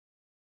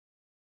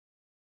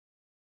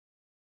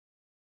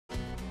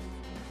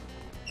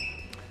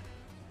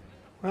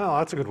Well,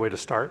 that's a good way to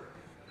start.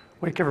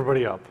 Wake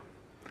everybody up.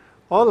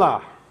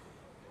 Hola.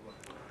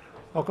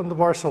 Welcome to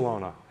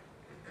Barcelona.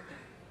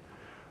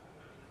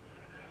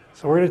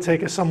 So we're going to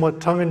take a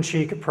somewhat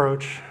tongue-in-cheek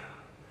approach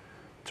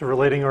to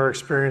relating our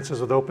experiences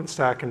with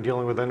OpenStack and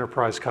dealing with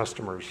enterprise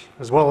customers,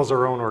 as well as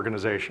our own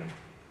organization.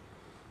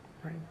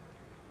 Right.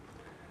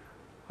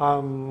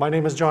 My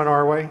name is John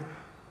Arway.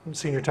 I'm a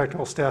senior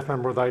technical staff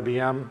member with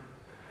IBM.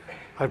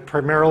 I've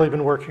primarily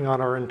been working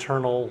on our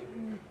internal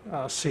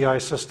CI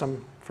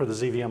system for the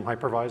ZVM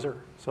hypervisor.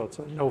 So it's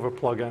a Nova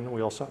plugin.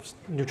 We also have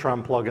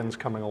Neutron plugins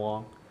coming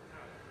along.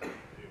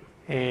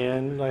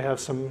 And I have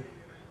some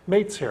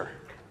mates here.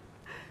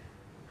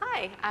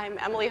 Hi, I'm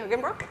Emily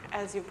Hoogenbrook.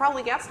 As you've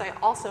probably guessed, I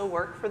also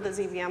work for the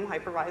ZVM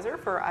hypervisor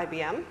for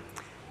IBM.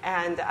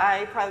 And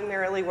I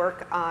primarily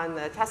work on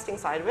the testing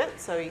side of it.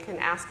 So you can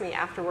ask me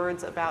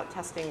afterwards about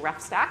testing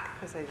RefStack,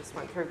 because I just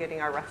went through getting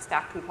our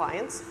RefStack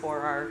compliance for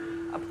our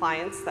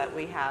appliance that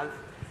we have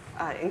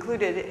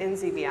included in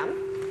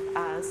ZVM.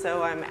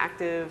 So I'm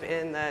active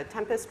in the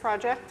Tempest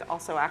project,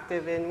 also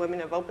active in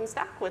Women of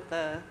OpenStack with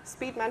the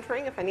speed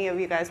mentoring, if any of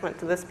you guys went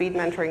to the speed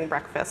mentoring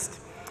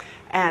breakfast.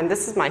 And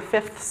this is my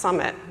 5th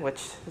summit,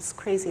 which is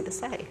crazy to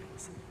say.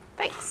 So,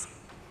 thanks.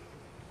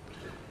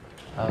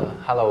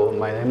 Hello,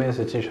 my name is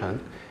Jichen,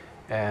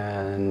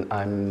 and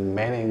I'm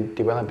mainly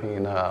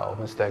developing the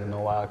OpenStack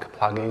Nova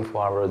plugin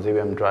for our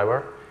ZVM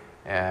driver.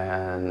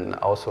 And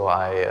also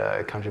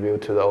I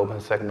contribute to the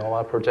OpenStack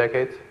Nova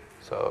project.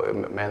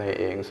 So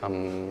mainly in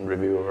some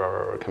review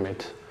or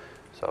commit.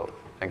 So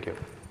thank you.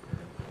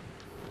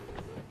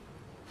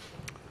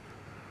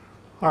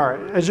 All right,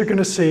 as you're going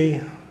to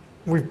see,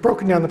 we've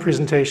broken down the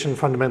presentation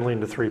fundamentally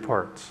into 3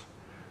 parts.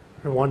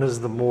 And one is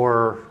the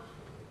more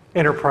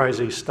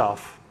enterprise-y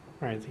stuff,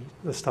 right?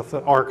 The stuff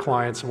that our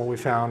clients and what we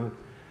found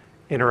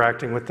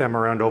interacting with them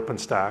around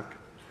OpenStack.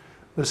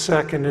 The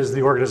second is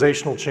the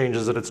organizational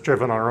changes that it's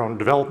driven on our own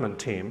development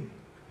team,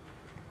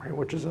 right,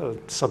 which is a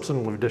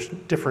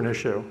substantively different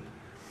issue.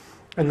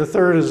 And the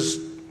third is,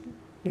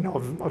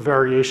 a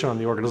variation on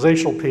the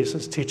organizational piece,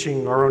 is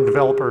teaching our own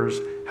developers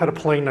how to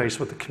play nice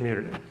with the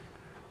community,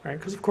 right?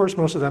 Because of course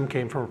most of them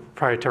came from a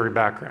proprietary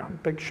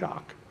background. Big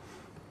shock.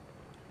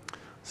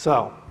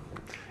 So,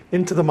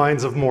 into the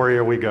minds of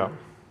Moria we go.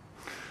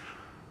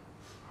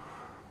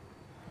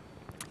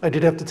 I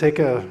did have to take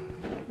a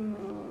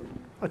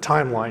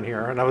timeline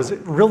here, and I was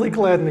really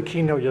glad in the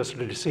keynote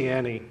yesterday to see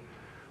Annie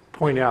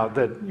point out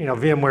that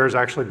VMware has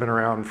actually been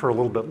around for a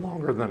little bit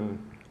longer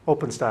than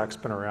OpenStack's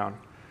been around.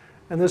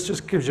 And this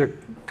just gives you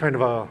kind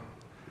of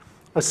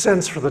a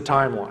sense for the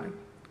timeline.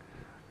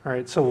 All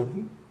right, so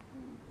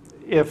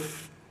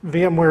if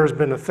VMware has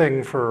been a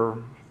thing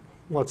for,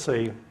 let's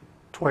say,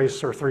 2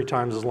 or 3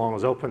 times as long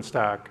as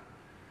OpenStack,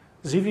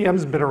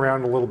 ZVM's been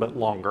around a little bit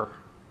longer,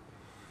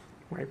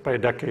 right, by a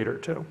decade or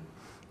 2.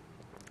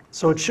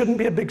 So it shouldn't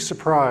be a big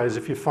surprise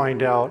if you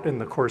find out in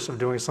the course of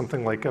doing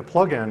something like a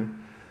plugin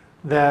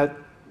that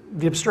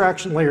the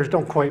abstraction layers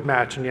don't quite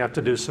match and you have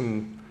to do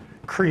some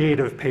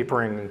creative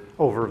papering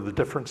over the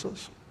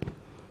differences.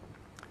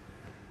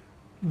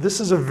 This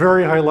is a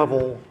very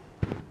high-level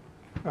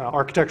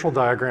architectural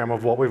diagram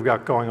of what we've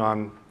got going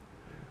on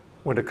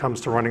when it comes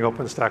to running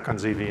OpenStack on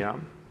ZVM,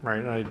 right?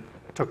 And I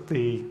took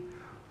the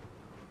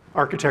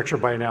architecture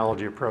by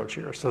analogy approach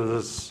here.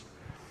 So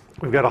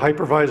we've got a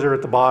hypervisor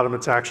at the bottom.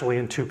 It's actually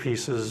in 2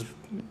 pieces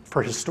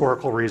for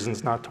historical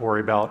reasons not to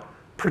worry about.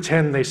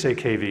 Pretend they say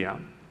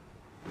KVM,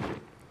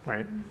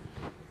 right?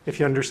 If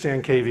you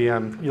understand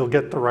KVM, you'll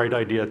get the right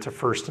idea to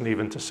first and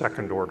even to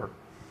second order.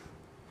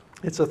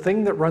 It's a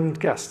thing that runs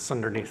guests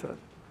underneath it.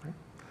 Right?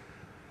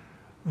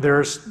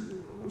 There's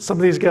some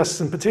of these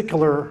guests in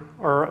particular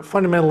are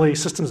fundamentally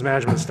systems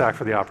management stack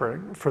for the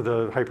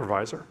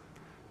hypervisor.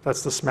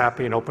 That's the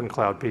SMAPI and Open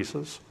Cloud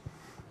pieces.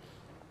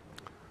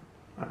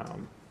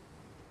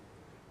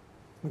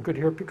 Good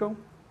here, Pico?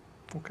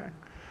 Okay.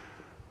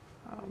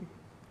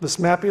 The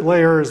SMAPI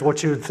layer is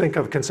what you would think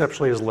of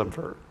conceptually as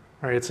libvirt.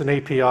 Right? It's an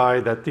API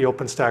that the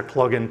OpenStack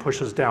plugin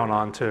pushes down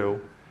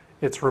onto.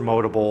 It's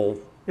remotable.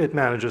 It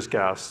manages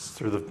guests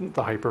through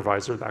the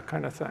hypervisor, that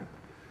kind of thing.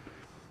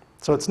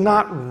 So it's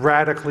not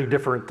radically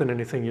different than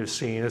anything you've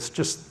seen. It's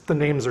just the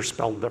names are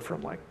spelled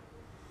differently.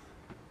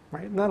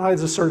 Right? And that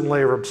hides a certain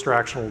layer of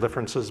abstractional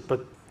differences,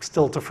 but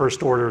still to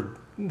first order,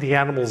 the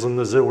animals in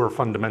the zoo are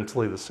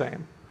fundamentally the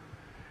same.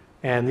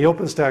 And the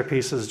OpenStack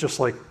piece is just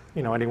like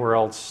anywhere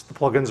else. The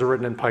plugins are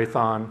written in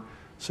Python,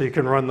 so you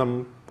can run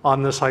them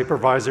on this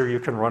hypervisor. You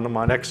can run them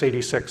on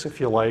x86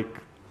 if you like,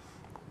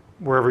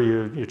 wherever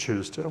you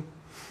choose to.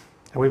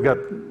 And we've got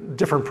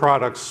different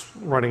products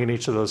running in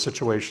each of those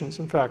situations,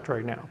 in fact,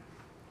 right now.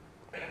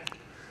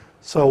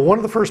 So one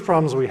of the first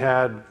problems we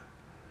had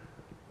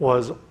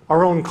was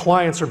our own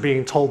clients are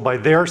being told by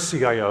their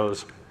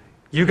CIOs,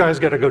 you guys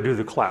got to go do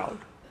the cloud,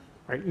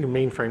 right? You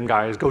mainframe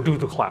guys, go do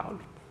the cloud.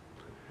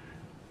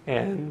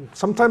 And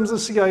sometimes the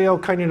CIO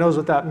kind of knows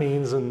what that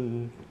means,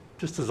 and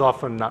just as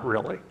often, not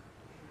really.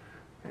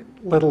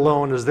 Let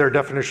alone is their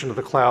definition of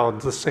the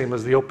cloud the same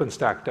as the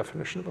OpenStack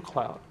definition of a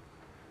cloud.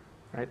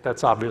 Right?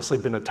 That's obviously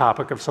been a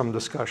topic of some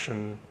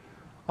discussion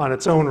on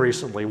its own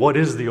recently. What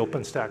is the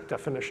OpenStack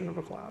definition of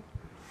a cloud?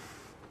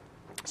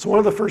 So one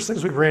of the first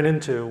things we ran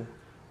into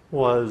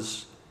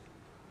was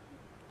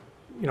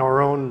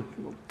our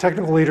own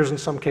technical leaders in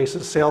some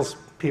cases,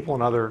 salespeople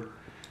and other,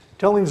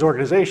 telling these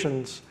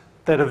organizations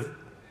that have,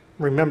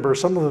 remember,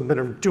 some of them have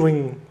been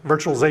doing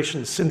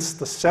virtualization since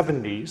the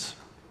 70s,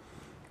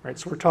 right?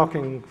 So we're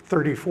talking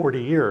 30,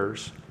 40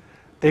 years.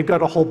 They've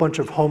got a whole bunch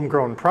of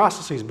homegrown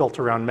processes built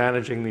around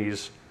managing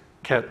these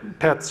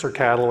pets or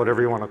cattle,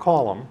 whatever you want to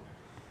call them.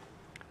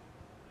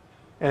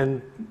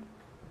 And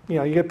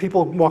you get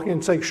people walking in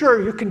and saying,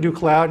 sure, you can do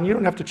cloud, and you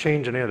don't have to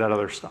change any of that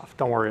other stuff.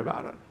 Don't worry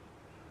about it,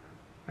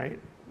 right?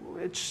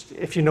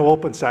 If you know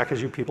OpenStack,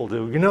 as you people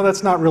do, you know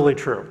that's not really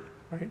true,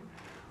 right?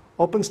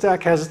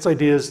 OpenStack has its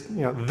ideas,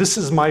 this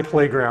is my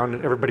playground,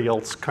 and everybody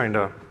else kind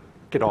of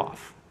get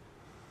off,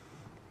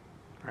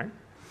 right?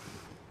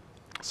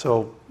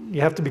 So you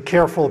have to be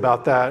careful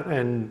about that,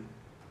 and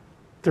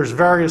there's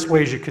various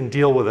ways you can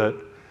deal with it.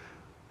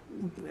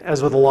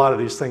 As with a lot of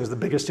these things, the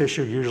biggest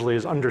issue usually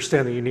is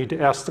understanding you need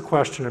to ask the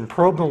question and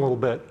probe them a little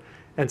bit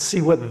and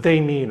see what they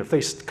mean. If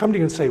they come to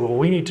you and say, well,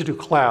 we need to do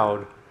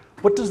cloud,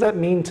 what does that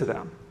mean to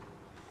them?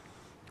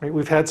 Right?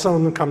 We've had some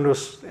of them come to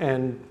us,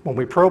 and when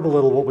we probe a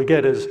little, what we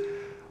get is,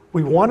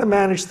 we want to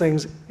manage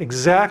things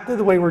exactly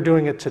the way we're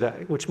doing it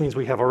today, which means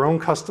we have our own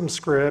custom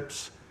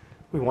scripts.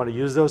 We want to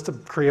use those to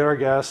create our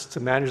guests, to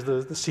manage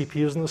the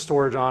CPUs and the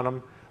storage on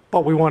them,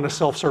 but we want a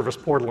self-service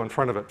portal in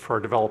front of it for our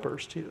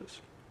developers to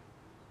use.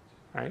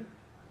 Right?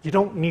 You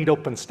don't need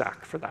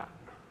OpenStack for that.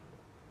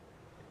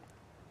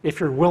 If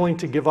you're willing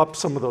to give up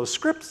some of those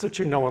scripts that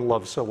you know and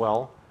love so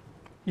well,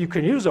 you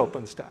can use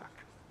OpenStack,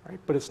 right?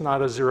 But it's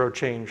not a zero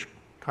change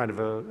kind of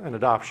an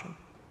adoption.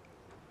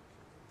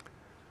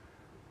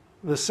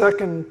 The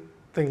second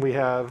thing we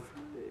have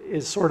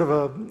is sort of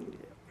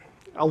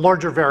a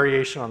larger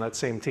variation on that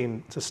same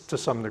theme to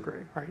some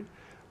degree, right?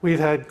 We've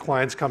had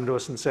clients come to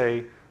us and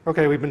say,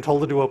 okay, we've been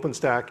told to do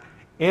OpenStack,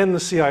 and the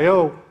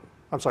CIO,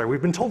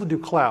 we've been told to do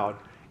cloud,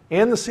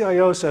 and the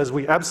CIO says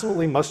we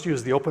absolutely must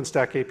use the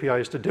OpenStack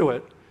APIs to do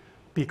it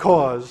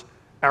because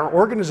our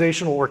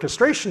organizational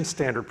orchestration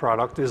standard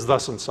product is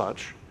thus and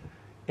such,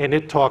 and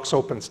it talks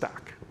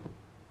OpenStack,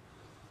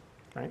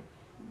 right?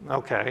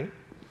 Okay.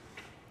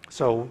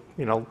 So,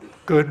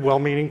 good,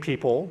 well-meaning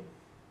people,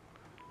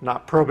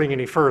 not probing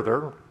any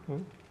further.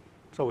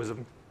 It's always a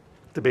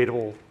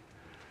debatable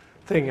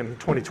thing in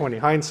 2020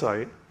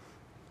 hindsight.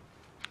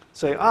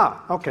 Say,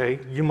 okay,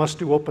 you must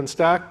do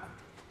OpenStack.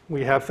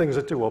 We have things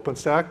that do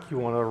OpenStack. You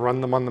want to run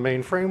them on the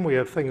mainframe. We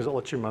have things that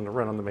let you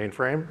run on the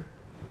mainframe.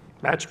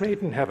 Match made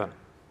in heaven,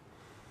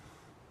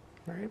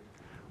 right?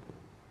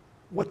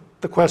 What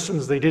the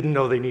questions they didn't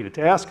know they needed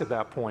to ask at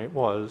that point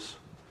was,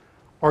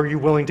 are you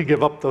willing to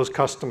give up those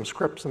custom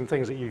scripts and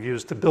things that you've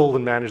used to build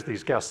and manage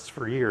these guests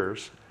for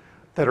years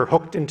that are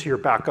hooked into your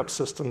backup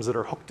systems, that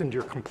are hooked into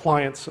your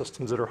compliance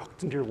systems, that are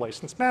hooked into your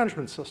license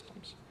management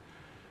systems?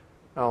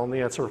 Well, and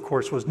the answer, of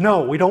course, was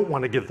no, we don't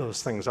want to give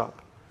those things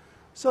up.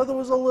 So there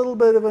was a little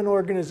bit of an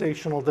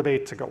organizational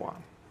debate to go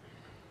on,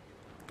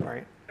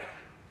 right?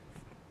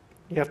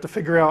 You have to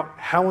figure out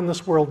how in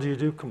this world do you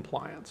do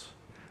compliance.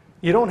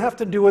 You don't have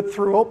to do it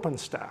through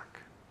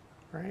OpenStack,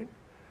 right?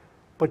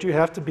 But you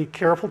have to be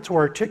careful to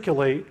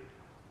articulate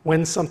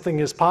when something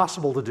is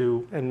possible to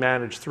do and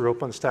manage through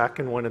OpenStack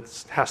and when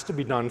it has to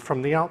be done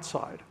from the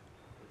outside,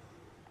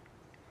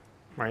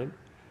 right?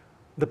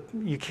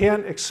 You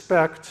can't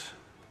expect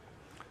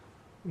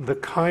the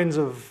kinds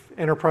of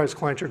enterprise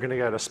clients you're going to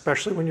get,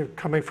 especially when you're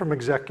coming from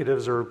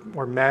executives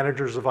or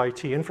managers of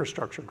IT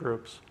infrastructure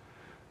groups,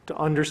 to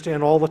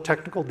understand all the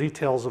technical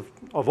details of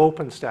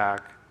OpenStack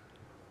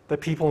that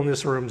people in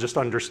this room just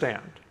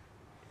understand,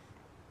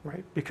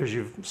 right? Because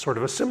you've sort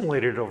of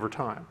assimilated it over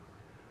time.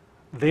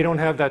 They don't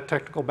have that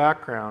technical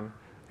background,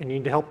 and you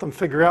need to help them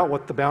figure out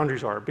what the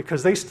boundaries are,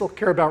 because they still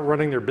care about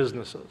running their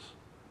businesses,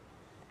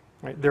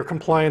 right? Their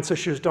compliance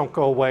issues don't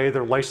go away.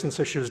 Their license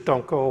issues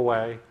don't go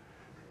away.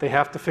 They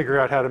have to figure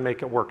out how to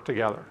make it work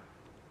together.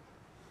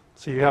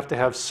 So you have to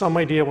have some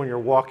idea when you're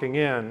walking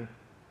in,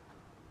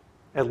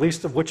 at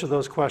least of which of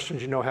those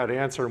questions you know how to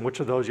answer, and which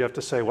of those you have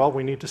to say, well,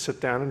 we need to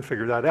sit down and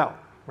figure that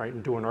out, right?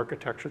 And do an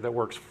architecture that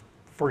works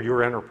for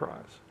your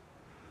enterprise.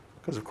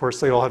 Because, of course,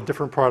 they all have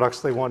different products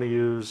they want to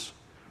use.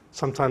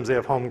 Sometimes they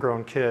have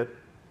homegrown kit,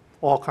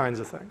 all kinds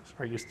of things,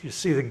 right? You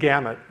see the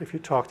gamut if you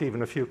talk to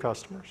even a few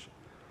customers.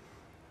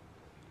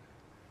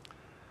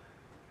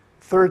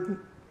 Third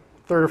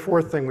or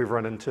fourth thing we've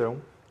run into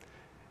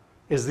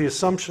is the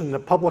assumption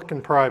that public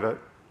and private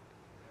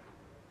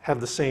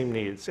have the same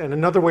needs. And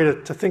another way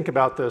to think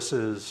about this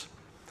is,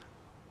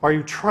 are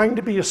you trying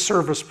to be a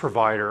service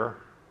provider,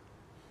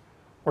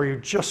 or are you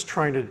just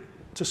trying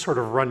to sort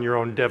of run your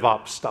own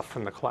DevOps stuff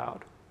in the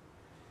cloud?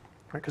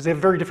 Because they have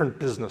very different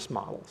business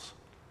models.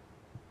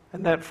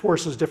 And that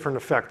forces different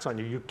effects on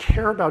you. You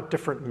care about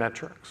different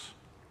metrics.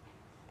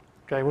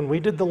 Okay, when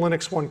we did the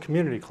Linux One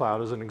Community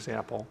Cloud as an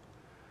example,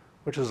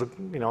 which is a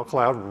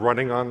cloud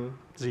running on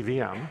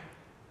ZVM,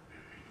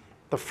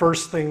 the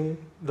first thing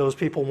those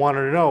people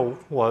wanted to know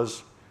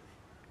was,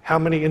 how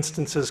many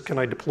instances can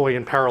I deploy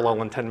in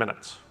parallel in 10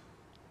 minutes?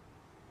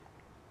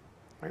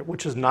 Right,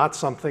 which is not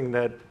something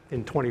that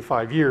in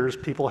 25 years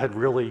people had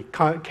really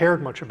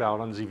cared much about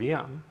on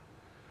ZVM,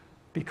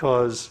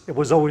 because it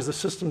was always the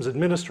systems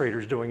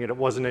administrators doing it, it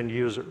wasn't end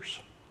users.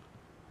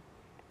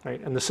 Right?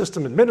 And the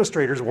system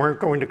administrators weren't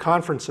going to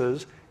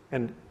conferences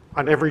and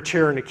on every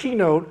chair in a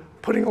keynote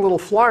putting a little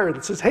flyer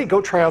that says, hey,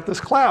 go try out this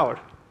cloud,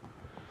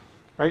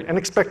 right? And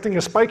expecting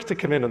a spike to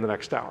come in the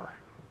next hour.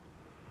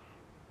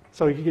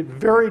 So you get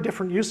very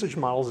different usage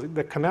models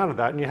that come out of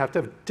that, and you have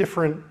to have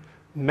different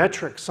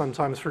metrics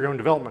sometimes for your own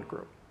development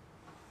group,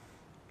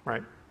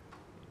 right?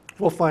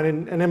 We'll find,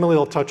 and Emily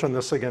will touch on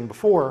this again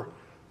before,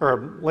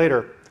 or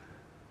later,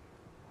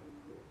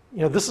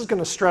 this is going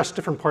to stress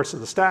different parts of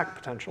the stack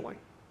potentially.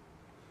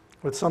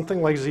 With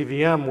something like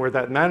ZVM, where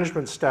that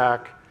management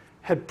stack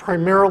had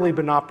primarily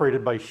been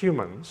operated by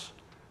humans,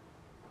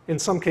 in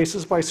some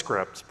cases by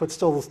scripts, but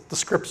still the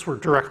scripts were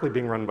directly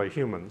being run by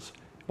humans.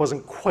 It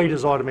wasn't quite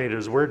as automated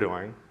as we're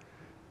doing.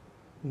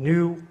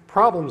 New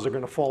problems are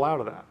going to fall out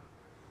of that,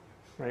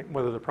 right?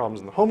 Whether they're problems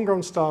in the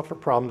homegrown stuff or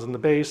problems in the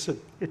base,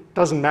 it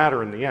doesn't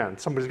matter in the end.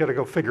 Somebody's got to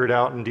go figure it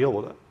out and deal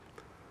with it.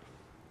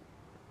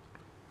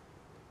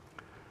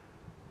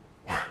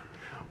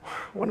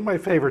 One of my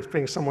favorites,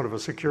 being somewhat of a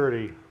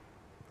security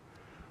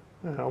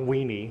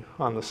weenie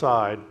on the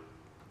side,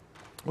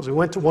 was we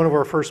went to one of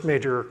our first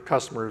major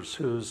customers,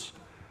 who's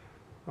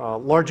a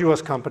large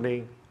US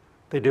company.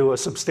 They do a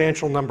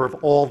substantial number of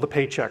all the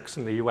paychecks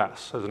in the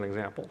US, as an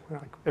example.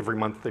 Like every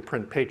month they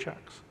print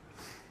paychecks.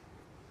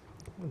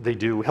 They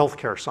do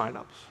healthcare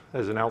signups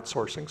as an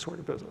outsourcing sort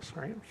of business,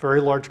 right?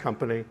 Very large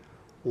company,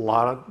 a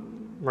lot of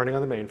running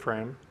on the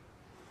mainframe.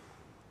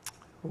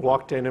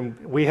 Walked in,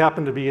 and we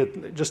happened to be,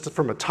 just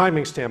from a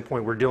timing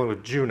standpoint, we're dealing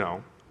with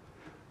Juno.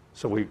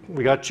 So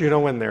we got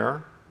Juno in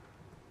there,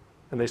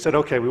 and they said,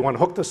 okay, we want to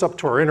hook this up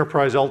to our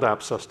enterprise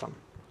LDAP system.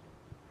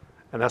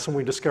 And that's when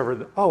we discovered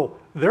that, oh,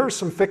 there are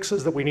some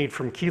fixes that we need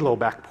from Kilo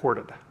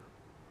backported,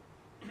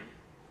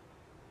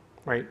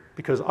 right?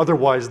 Because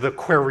otherwise the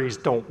queries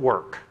don't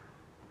work.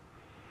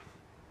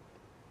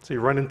 So you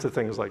run into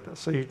things like this.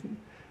 So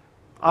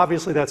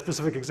obviously that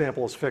specific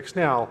example is fixed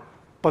now,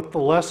 but the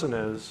lesson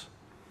is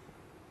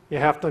you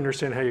have to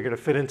understand how you're going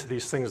to fit into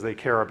these things they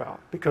care about,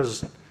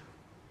 because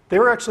they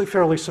were actually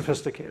fairly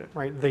sophisticated,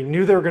 right? They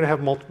knew they were going to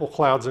have multiple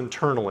clouds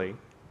internally,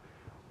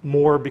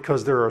 more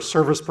because they're a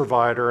service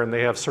provider and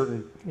they have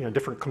certain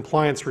different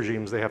compliance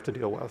regimes they have to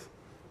deal with.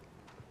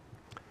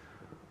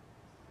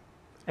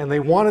 And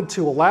they wanted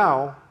to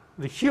allow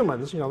the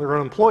humans, their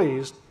own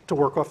employees, to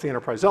work off the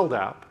enterprise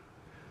LDAP.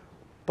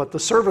 But the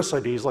service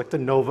IDs, like the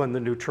Nova and the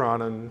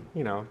Neutron and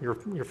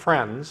your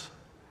friends,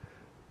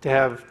 to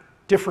have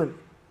different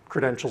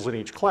credentials in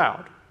each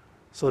cloud,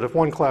 so that if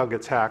one cloud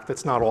gets hacked,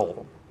 it's not all of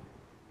them.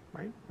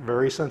 Right?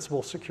 Very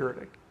sensible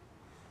security.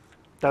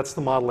 That's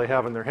the model they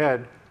have in their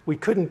head. We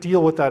couldn't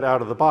deal with that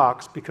out of the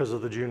box because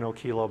of the Juno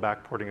Kilo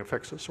backporting and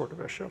fixes sort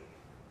of issue.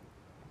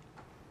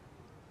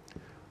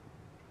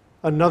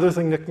 Another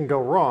thing that can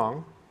go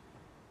wrong,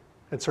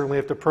 and certainly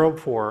have to probe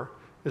for,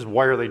 is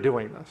why are they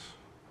doing this?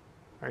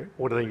 Right?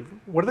 What do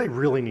they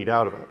really need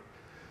out of it?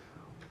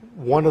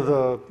 One of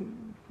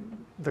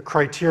the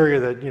criteria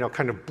that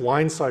kind of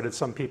blindsided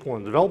some people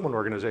in the development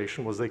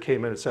organization was they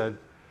came in and said,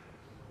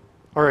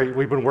 all right,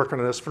 we've been working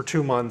on this for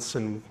 2 months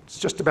and it's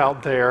just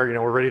about there,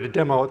 we're ready to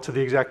demo it to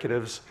the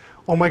executives.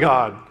 Oh my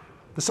God,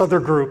 this other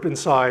group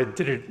inside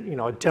did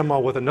a demo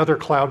with another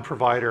cloud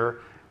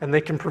provider, and they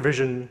can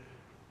provision,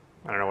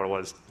 I don't know what it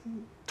was,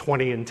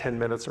 20 in 10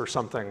 minutes or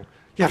something.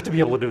 You have to be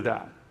able to do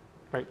that,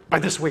 right? By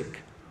this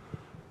week.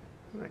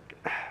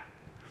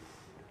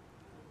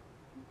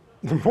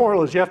 The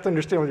moral is you have to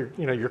understand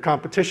what your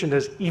competition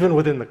is, even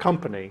within the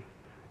company,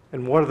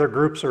 and what other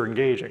groups are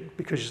engaging,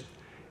 because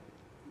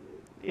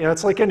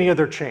it's like any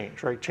other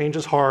change, right? Change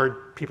is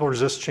hard. People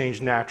resist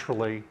change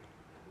naturally.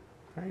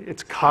 Right?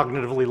 It's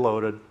cognitively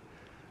loaded.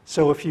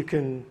 So if you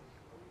can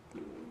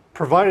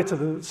provide it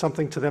to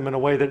something to them in a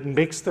way that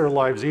makes their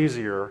lives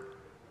easier,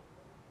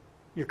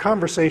 your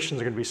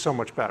conversations are going to be so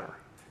much better.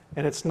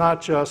 And it's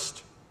not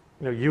just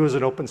you as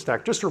an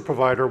OpenStack distro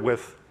provider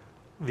with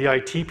the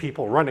IT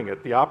people running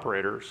it, the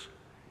operators.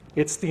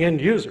 It's the end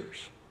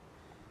users.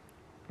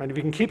 And if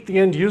you can keep the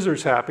end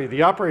users happy,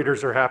 the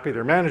operators are happy,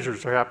 their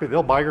managers are happy,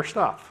 they'll buy your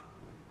stuff,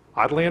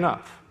 oddly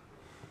enough.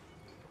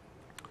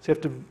 So you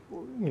have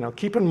to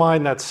keep in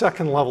mind that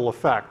second level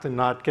effect and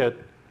not get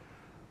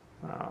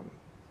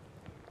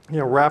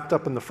wrapped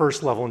up in the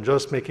first level and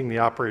just making the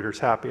operators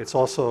happy. It's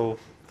also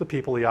the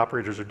people the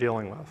operators are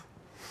dealing with.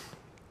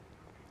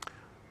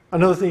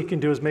 Another thing you can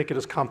do is make it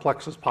as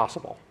complex as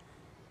possible.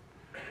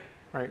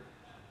 Right?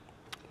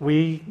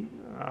 We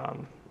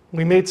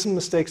made some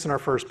mistakes in our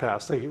first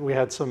pass. We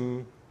had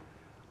some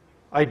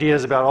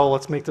ideas about, oh,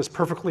 let's make this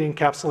perfectly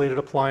encapsulated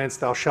appliance.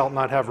 Thou shalt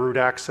not have root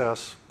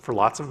access, for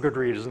lots of good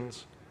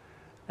reasons.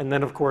 And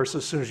then, of course,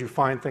 as soon as you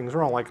find things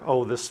wrong, like,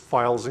 oh, this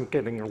file isn't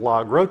getting your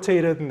log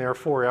rotated, and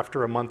therefore,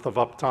 after a month of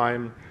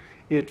uptime,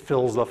 it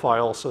fills the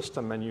file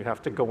system, and you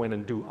have to go in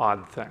and do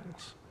odd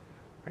things.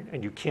 right?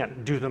 And you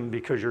can't do them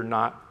because you're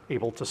not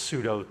able to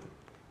sudo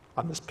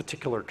on this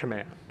particular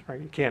command,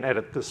 right? You can't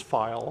edit this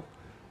file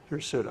through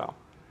sudo.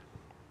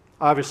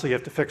 Obviously, you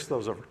have to fix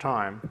those over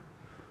time.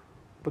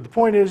 But the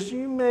point is,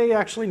 you may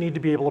actually need to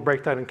be able to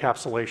break that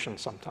encapsulation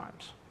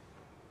sometimes.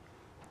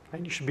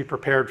 And you should be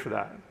prepared for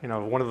that. You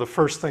know, one of the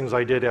first things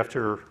I did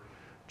after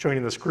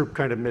joining this group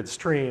kind of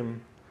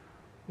midstream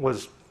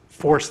was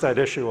force that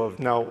issue of,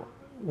 no,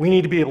 we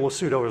need to be able to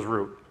sudo as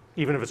root,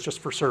 even if it's just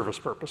for service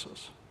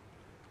purposes.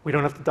 We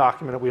don't have to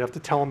document it. We have to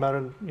tell them about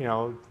it, you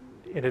know,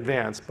 in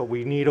advance, but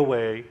we need a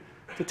way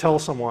to tell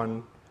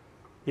someone,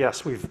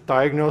 yes, we've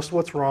diagnosed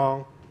what's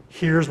wrong.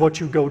 Here's what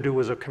you go do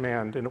as a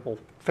command, and it will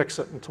fix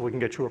it until we can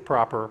get you a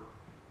proper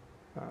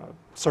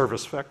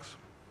service fix.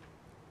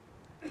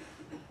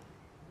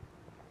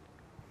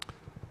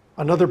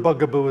 Another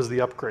bugaboo is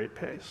the upgrade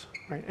pace.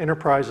 Right?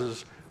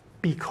 Enterprises,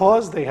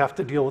 because they have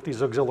to deal with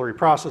these auxiliary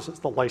processes,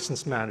 the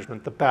license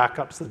management, the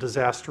backups, the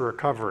disaster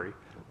recovery,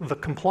 the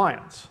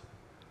compliance.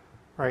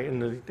 Right?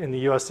 In the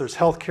US, there's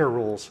healthcare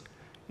rules.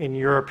 In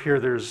Europe here,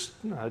 there's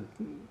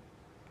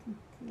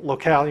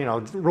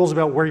rules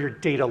about where your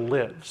data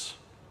lives.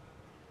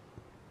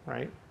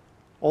 Right?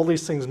 All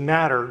these things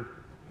matter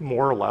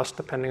more or less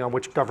depending on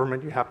which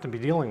government you happen to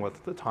be dealing with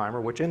at the time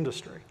or which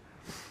industry.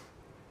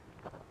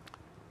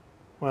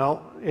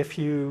 Well, if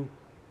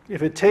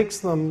it takes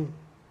them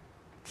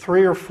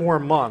 3 or 4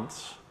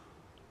 months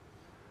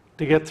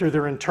to get through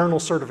their internal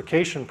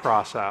certification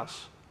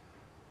process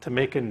to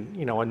make a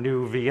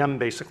new VM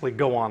basically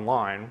go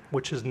online,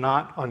 which is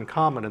not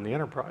uncommon in the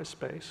enterprise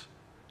space,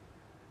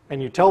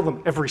 and you tell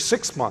them every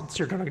 6 months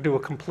you're going to do a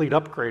complete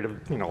upgrade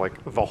of,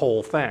 like the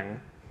whole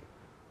thing,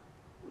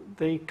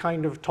 they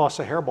kind of toss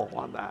a hairball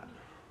on that,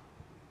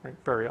 right,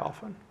 very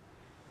often.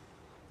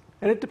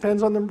 And it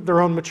depends on their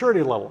own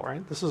maturity level,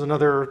 right? This is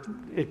another,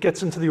 it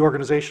gets into the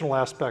organizational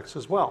aspects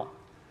as well.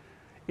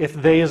 If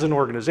they as an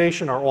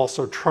organization are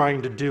also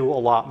trying to do a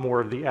lot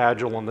more of the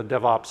agile and the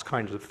DevOps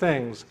kinds of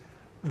things,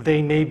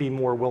 they may be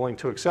more willing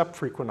to accept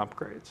frequent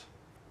upgrades.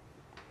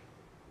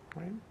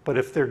 Right? But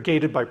if they're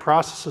gated by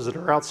processes that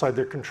are outside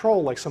their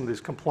control, like some of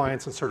these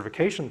compliance and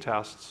certification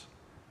tests,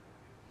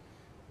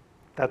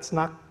 that's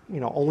not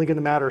only going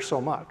to matter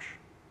so much.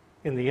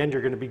 In the end,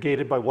 you're going to be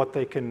gated by what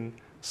they can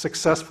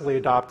successfully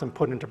adopt and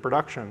put into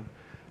production,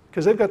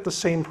 because they've got the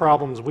same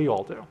problems we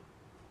all do.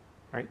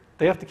 Right?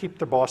 They have to keep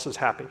their bosses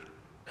happy.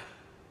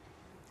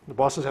 The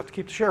bosses have to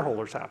keep the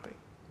shareholders happy.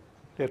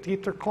 They have to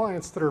keep their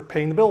clients that are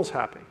paying the bills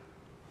happy.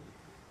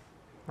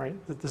 Right?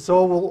 This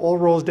all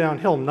rolls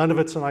downhill. None of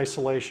it's in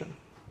isolation.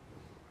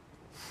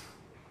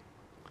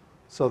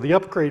 So the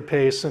upgrade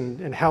pace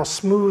and how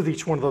smooth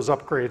each one of those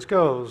upgrades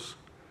goes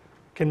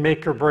can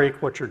make or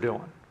break what you're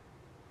doing.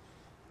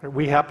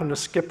 We happen to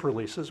skip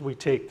releases. We're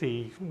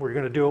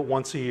going to do it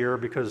once a year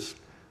because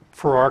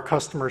for our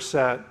customer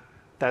set,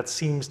 that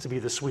seems to be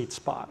the sweet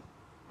spot.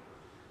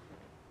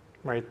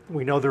 Right?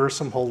 We know there are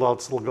some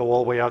holdouts that will go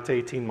all the way out to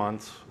 18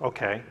 months.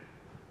 Okay.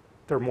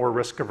 They're more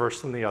risk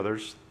averse than the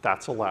others.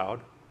 That's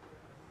allowed.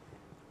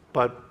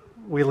 But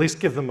we at least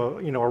give them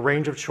a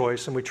range of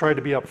choice, and we try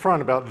to be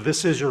upfront about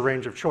this is your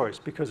range of choice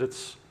because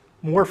it's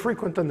more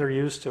frequent than they're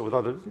used to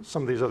with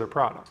some of these other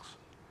products.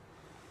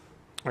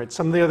 Right,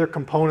 some of the other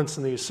components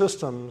in these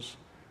systems,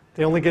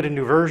 they only get a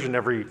new version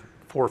every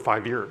 4 or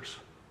 5 years.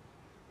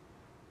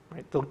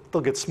 Right?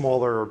 They'll get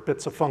smaller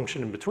bits of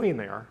function in between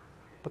there,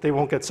 but they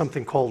won't get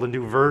something called a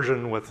new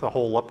version with a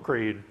whole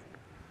upgrade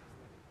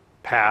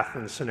path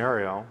and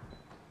scenario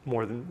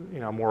more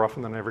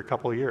often than every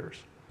couple of years.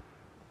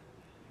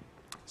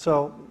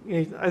 So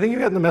I think you've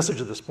gotten the message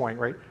at this point,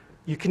 right?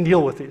 You can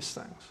deal with these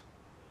things.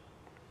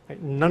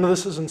 Right? None of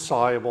this is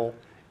insoluble.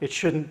 It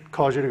shouldn't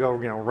cause you to go,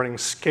 running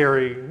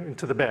scary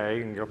into the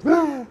bay and go,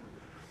 ah.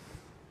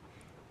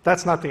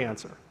 That's not the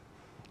answer.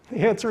 The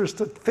answer is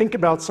to think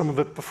about some of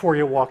it before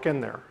you walk in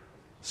there.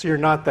 So you're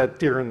not that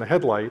deer in the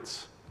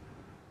headlights.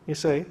 You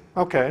say,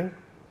 okay,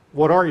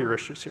 what are your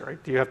issues here?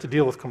 Right? Do you have to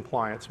deal with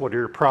compliance? What are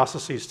your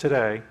processes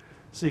today?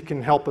 So you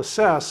can help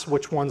assess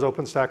which ones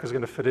OpenStack is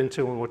going to fit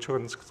into and which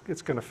ones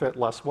it's going to fit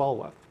less well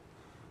with.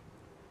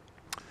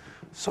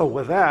 So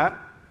with that,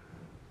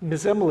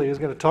 Ms. Emily is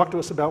going to talk to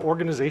us about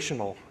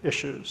organizational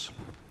issues.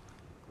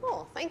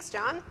 Cool. Thanks,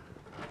 John.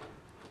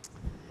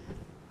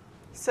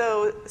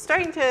 So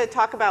starting to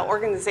talk about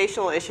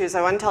organizational issues,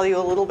 I want to tell you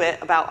a little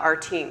bit about our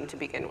team to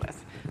begin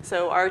with.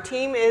 So our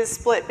team is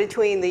split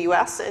between the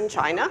US and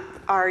China.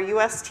 Our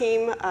US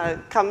team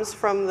comes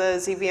from the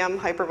ZVM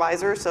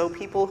hypervisor, so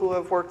people who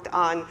have worked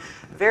on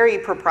very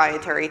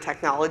proprietary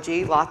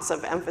technology, lots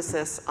of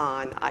emphasis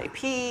on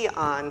IP,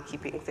 on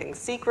keeping things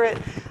secret,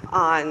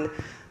 on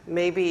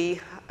maybe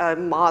a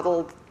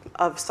model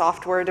of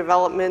software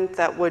development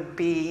that would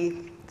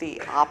be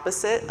the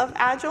opposite of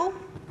Agile.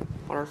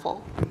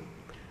 Wonderful.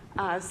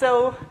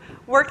 So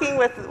working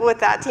with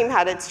that team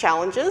had its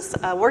challenges.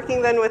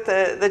 Working then with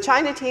the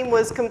China team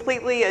was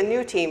completely a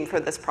new team for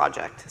this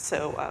project.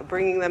 So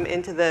bringing them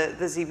into the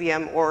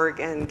ZVM org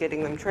and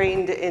getting them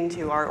trained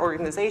into our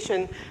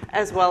organization,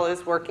 as well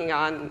as working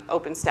on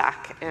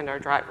OpenStack and our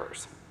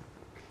drivers.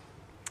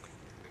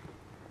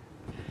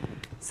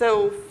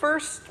 So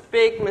first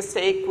big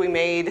mistake we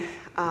made,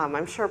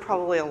 I'm sure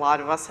probably a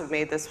lot of us have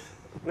made this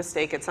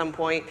mistake at some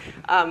point,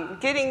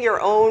 getting your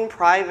own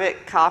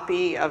private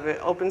copy of an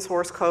open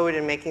source code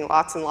and making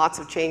lots and lots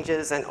of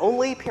changes and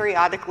only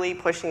periodically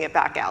pushing it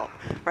back out,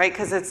 right?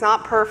 Because it's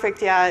not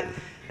perfect yet.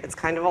 It's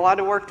kind of a lot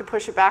of work to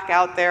push it back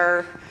out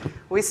there.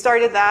 We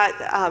started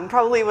that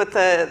probably with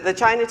the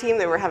China team.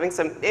 They were having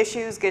some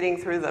issues getting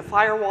through the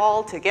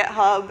firewall to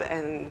GitHub,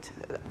 and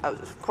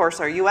of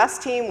course our US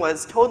team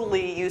was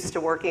totally used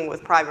to working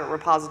with private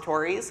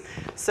repositories.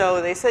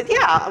 So they said,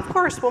 yeah, of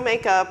course we'll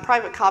make a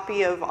private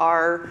copy of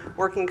our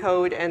working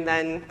code, and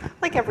then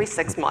like every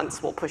 6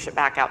 months we'll push it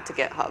back out to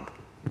GitHub.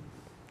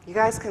 You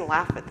guys can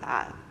laugh at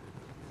that.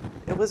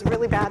 It was a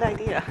really bad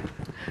idea.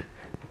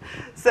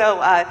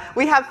 So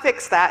we have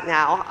fixed that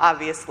now,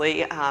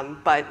 obviously,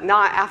 but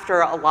not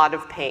after a lot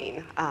of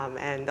pain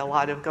and a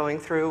lot of going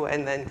through,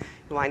 and then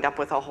you wind up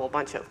with a whole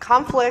bunch of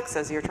conflicts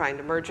as you're trying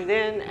to merge it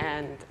in,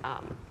 and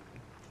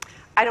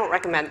I don't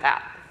recommend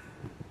that.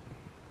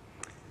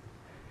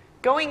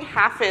 Going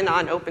half in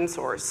on open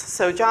source.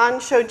 So John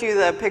showed you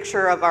the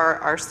picture of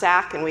our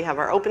stack, and we have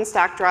our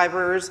OpenStack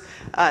drivers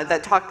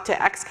that talk to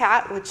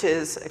XCAT, which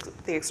is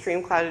the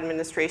Extreme Cloud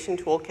Administration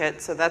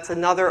Toolkit. So that's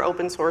another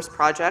open source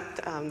project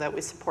that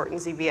we support in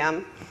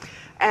ZVM.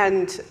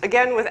 And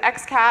again, with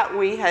XCAT,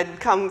 we had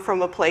come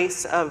from a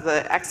place of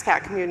the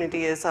XCAT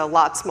community is a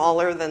lot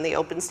smaller than the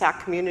OpenStack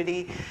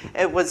community.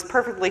 It was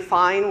perfectly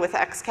fine with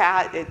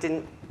XCAT. It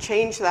didn't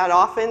change that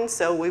often,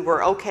 so we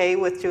were okay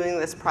with doing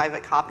this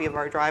private copy of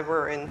our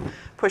driver and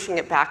pushing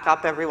it back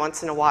up every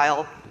once in a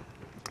while.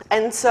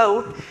 And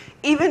so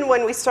even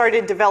when we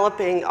started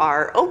developing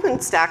our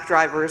OpenStack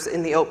drivers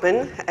in the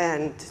open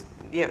and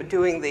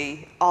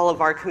doing all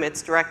of our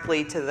commits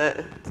directly to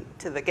the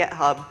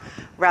GitHub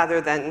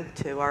rather than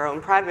to our own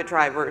private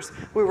drivers,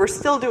 we were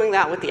still doing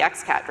that with the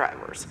XCAT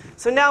drivers.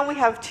 So now we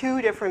have two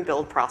different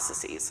build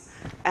processes.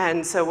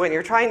 And so when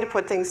you're trying to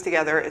put things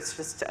together, it's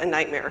just a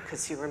nightmare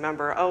because you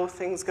remember, oh,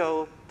 things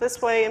go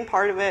this way in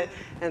part of it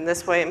and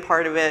this way in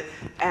part of it,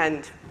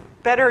 and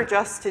better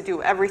just to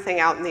do everything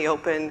out in the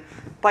open,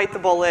 bite the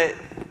bullet,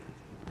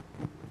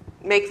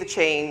 make the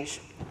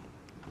change.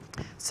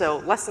 So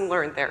lesson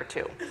learned there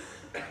too.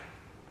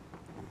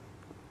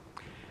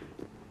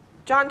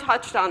 John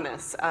touched on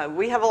this.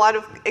 We have a lot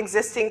of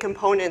existing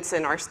components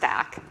in our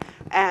stack,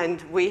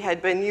 and we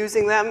had been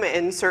using them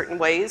in certain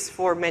ways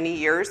for many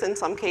years in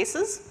some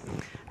cases.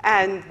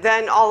 And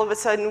then all of a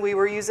sudden we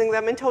were using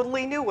them in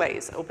totally new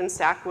ways.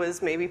 OpenStack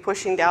was maybe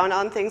pushing down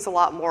on things a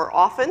lot more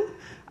often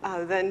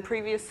than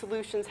previous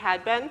solutions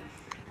had been.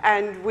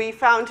 And we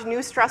found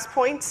new stress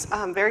points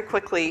very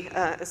quickly,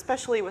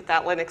 especially with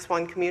that Linux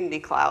One community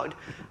cloud.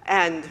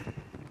 And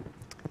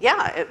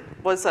yeah, it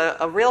was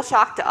a real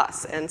shock to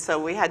us. And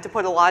so we had to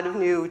put a lot of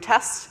new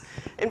test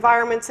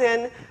environments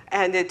in,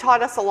 and it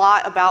taught us a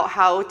lot about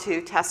how to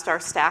test our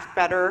stack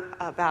better,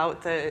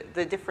 about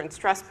the different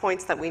stress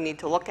points that we need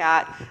to look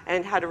at,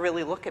 and how to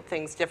really look at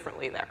things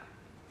differently there.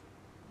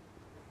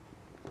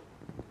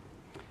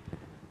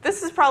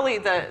 This is probably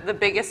the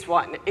biggest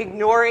one,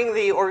 ignoring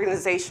the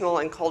organizational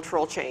and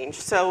cultural change.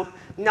 So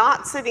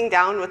not sitting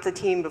down with the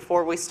team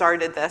before we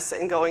started this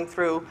and going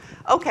through,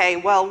 okay,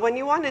 well, when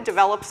you want to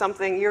develop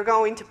something, you're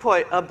going to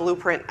put a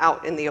blueprint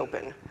out in the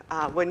open.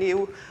 When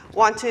you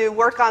want to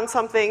work on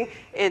something,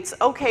 it's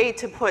okay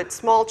to put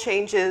small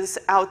changes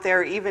out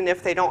there even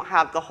if they don't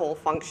have the whole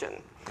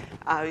function.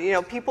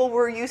 People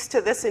were used to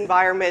this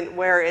environment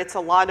where it's a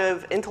lot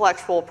of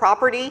intellectual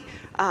property,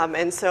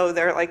 and so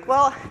they're like,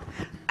 well,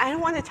 I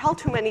don't want to tell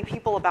too many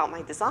people about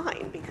my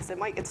design because it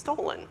might get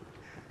stolen.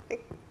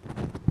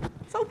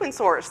 It's open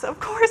source. Of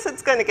course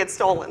it's going to get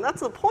stolen. That's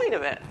the point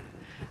of it.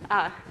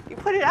 You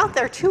put it out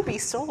there to be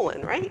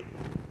stolen, right?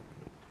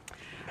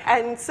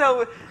 And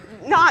so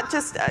not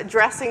just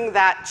addressing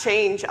that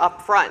change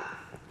up front.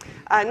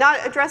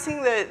 Not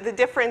addressing the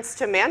difference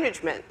to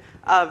management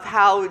of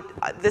how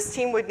this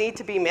team would need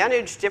to be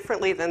managed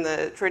differently than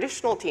the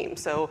traditional team.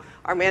 So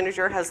our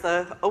manager has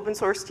the open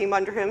source team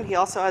under him. He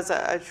also has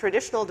a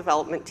traditional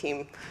development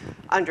team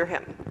under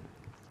him.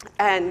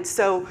 And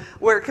so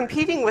we're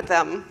competing with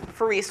them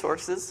for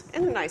resources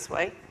in a nice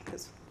way,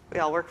 because we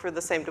all work for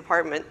the same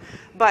department.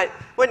 But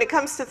when it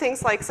comes to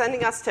things like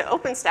sending us to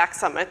OpenStack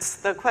summits,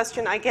 the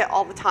question I get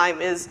all the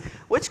time is,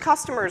 which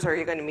customers are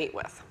you going to meet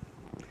with?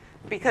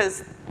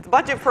 Because the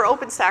budget for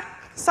OpenStack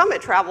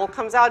summit travel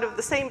comes out of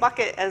the same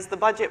bucket as the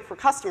budget for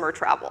customer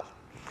travel.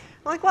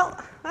 I'm like,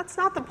 well, that's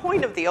not the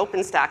point of the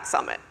OpenStack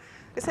summit.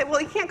 They say,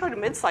 well, you can't go to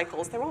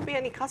mid-cycles. There won't be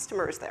any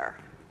customers there.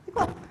 Like,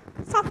 well,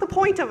 it's not the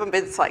point of a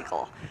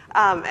mid-cycle.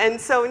 And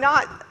so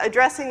not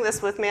addressing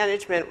this with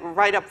management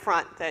right up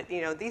front, that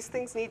these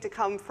things need to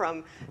come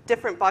from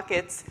different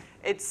buckets.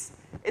 It's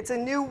a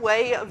new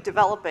way of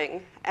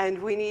developing,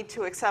 and we need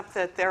to accept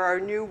that there are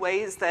new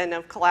ways then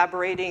of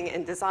collaborating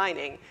and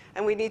designing.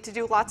 And we need to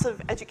do lots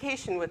of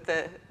education with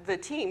the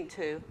team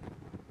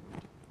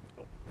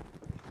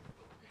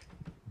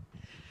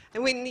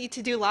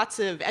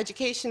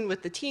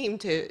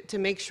to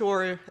make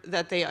sure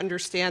that they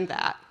understand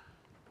that.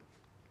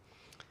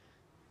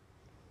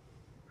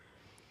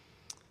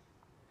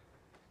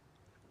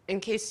 in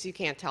case you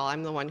can't tell,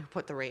 I'm the one who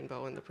put the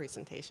rainbow in the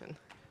presentation.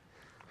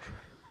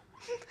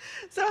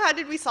 So how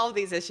did we solve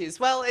these issues?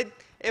 Well,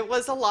 it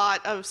was a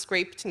lot of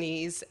scraped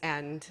knees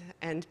and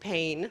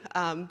pain,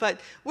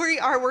 but we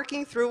are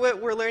working through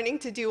it. We're learning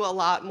to do a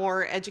lot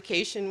more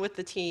education with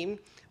the team.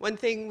 One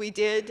thing we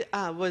did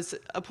was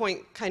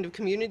appoint kind of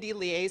community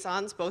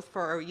liaisons, both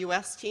for our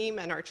US team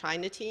and our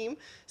China team,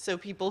 so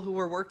people who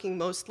were working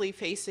mostly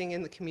facing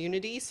in the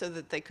community so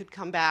that they could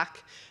come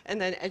back and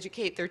then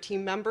educate their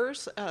team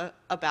members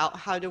about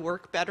how to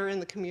work better in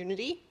the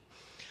community.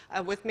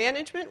 With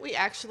management, we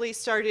actually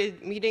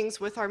started meetings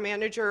with our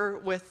manager,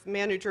 with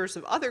managers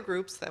of other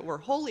groups that were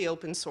wholly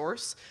open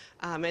source,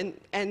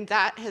 and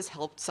that has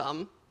helped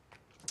some.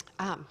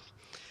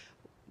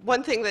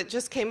 One thing that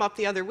just came up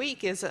the other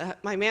week is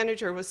my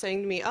manager was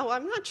saying to me, oh,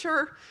 I'm not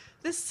sure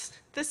the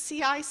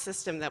CI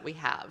system that we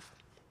have.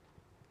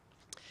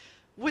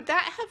 Would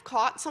that have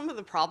caught some of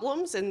the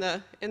problems in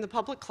the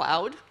public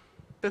cloud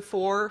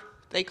before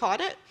they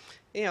caught it?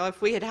 You know, if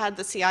we had had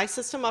the CI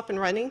system up and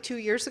running 2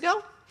 years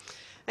ago?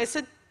 I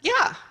said,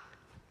 yeah,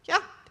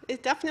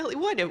 it definitely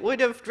would. It would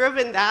have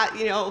driven that,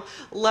 you know,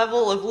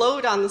 level of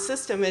load on the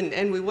system,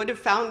 and we would have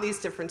found these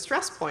different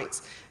stress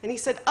points. And he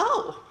said,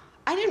 oh,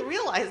 I didn't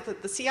realize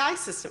that the CI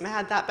system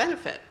had that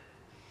benefit.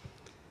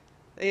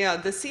 You know,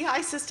 the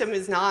CI system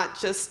is not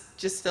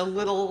just a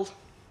little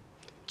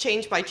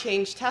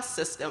change-by-change test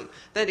system,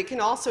 that it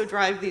can also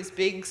drive these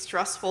big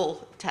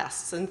stressful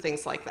tests and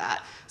things like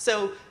that.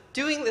 So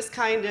doing this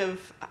kind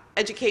of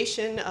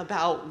education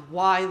about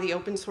why the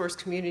open source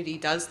community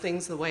does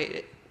things the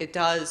way it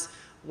does,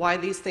 why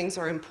these things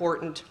are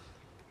important,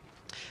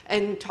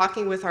 and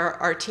talking with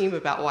our team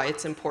about why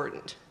it's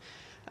important.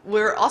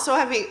 We're also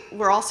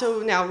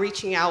now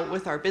reaching out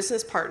with our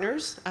business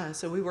partners.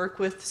 So we work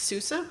with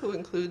SUSE, who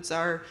includes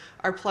our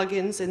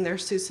plugins in their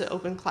SUSE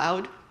Open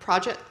Cloud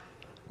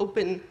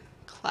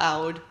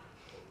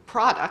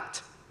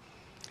product.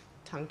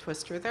 Tongue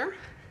twister there.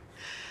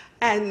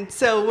 And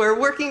so we're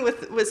working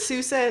with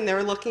SUSE, and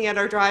they're looking at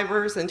our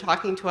drivers and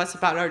talking to us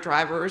about our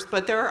drivers.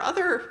 But there are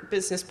other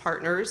business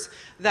partners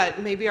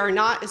that maybe are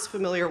not as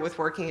familiar with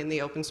working in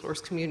the open source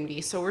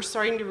community. So we're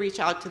starting to reach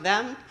out to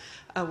them.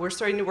 We're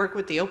starting to work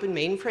with the Open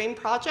Mainframe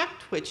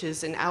project, which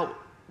is an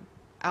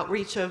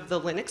outreach of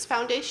the Linux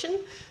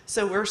Foundation.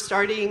 So we're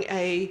starting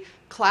a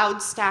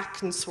cloud stack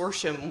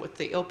consortium with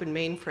the Open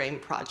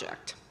Mainframe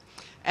project.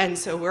 And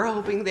so we're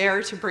hoping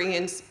there to bring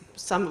in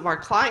some of our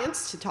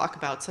clients to talk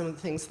about some of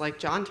the things like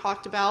John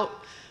talked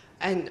about,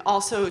 and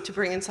also to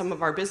bring in some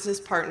of our business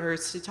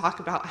partners to talk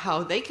about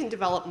how they can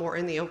develop more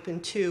in the open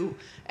too,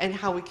 and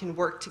how we can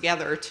work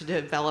together to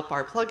develop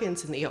our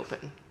plugins in the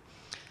open.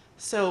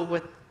 So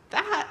with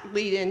that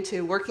lead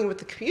into working with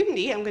the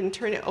community, I'm going to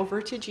turn it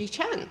over to Ji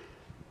Chen.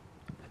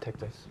 I take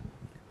this.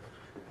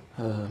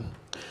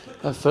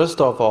 First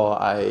of all,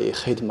 I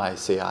hate my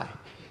CI,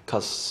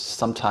 because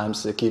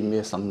sometimes it gives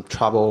me some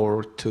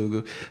trouble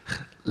to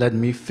let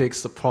me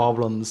fix the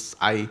problems.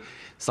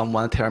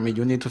 Someone tell me,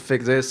 you need to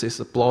fix this,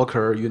 it's a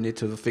blocker, you need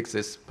to fix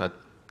this, but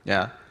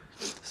yeah.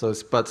 So,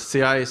 but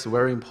CI is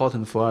very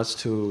important for us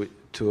to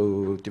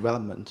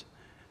development.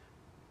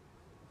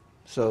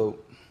 So,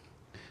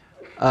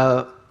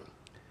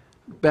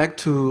 back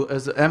to,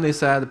 as Emily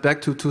said,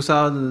 back to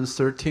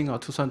 2013 or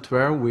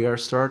 2012, we are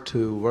start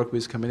to work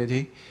with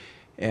community.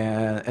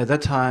 And at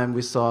that time,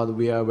 we thought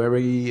we are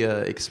very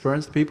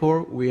experienced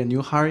people. We are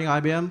new hiring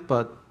IBM,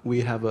 but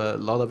we have a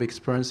lot of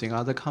experience in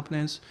other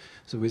companies.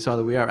 So we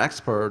thought we are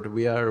expert.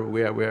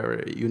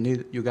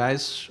 You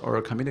guys,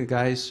 or community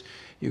guys,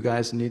 you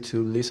guys need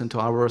to listen to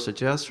our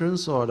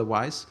suggestions or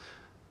advice.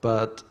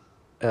 But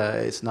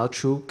it's not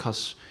true,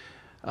 because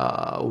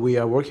we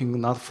are working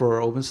not for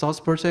open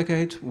source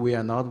project. We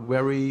are not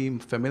very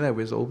familiar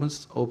with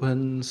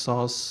open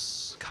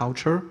source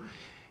culture.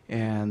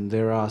 And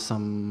there are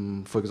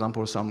some, for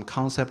example, some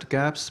concept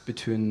gaps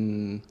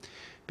between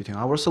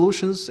our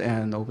solutions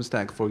and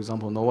OpenStack. For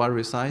example, Nova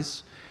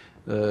Resize.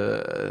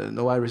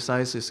 Nova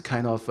Resize is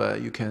kind of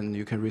you can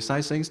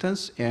resize the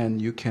instance,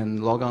 and you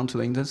can log on to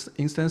the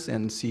instance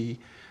and see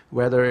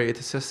whether it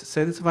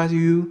satisfies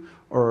you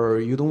or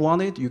you don't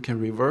want it. You can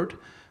revert.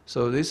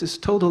 So this is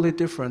totally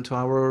different to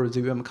our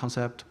ZVM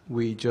concept.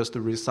 We just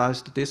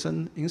resized this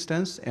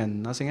instance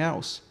and nothing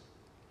else.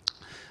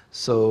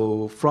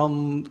 So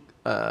from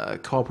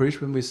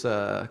cooperation with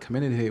the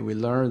community, we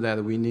learned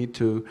that we need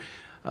to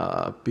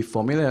be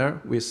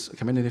familiar with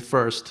community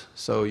first.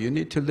 So you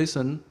need to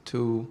listen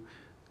to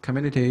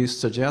community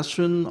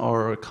suggestion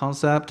or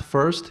concept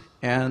first,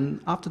 and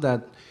after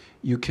that,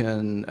 you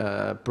can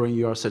bring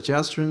your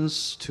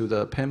suggestions to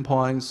the pain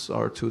points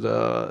or to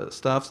the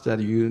stuff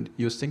that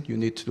you think you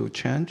need to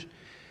change.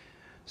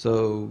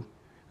 So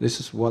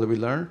this is what we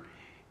learned,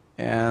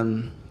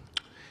 and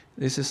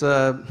this is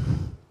a.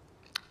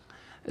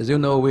 As you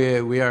know,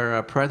 we are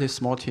a pretty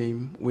small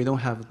team. We don't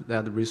have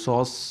that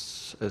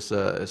resource as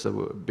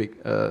a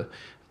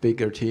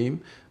bigger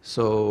team.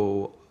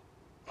 So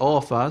all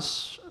of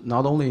us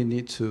not only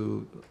need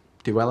to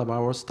develop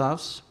our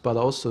stuffs, but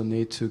also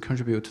need to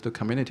contribute to the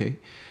community.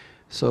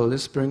 So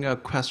let's bring a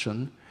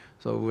question.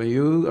 So when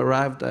you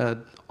arrived at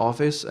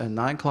office at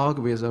 9 o'clock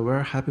with a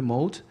very happy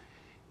mode,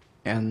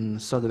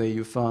 and suddenly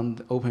you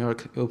found open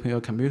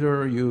your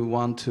computer, you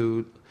want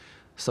to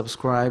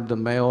subscribe the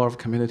mail of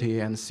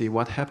community and see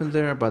what happened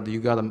there, but you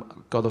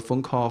got a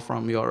phone call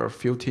from your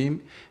field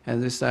team,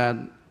 and they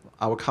said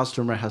our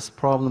customer has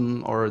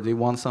problem or they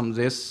want some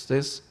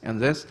this, and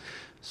this.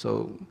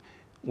 So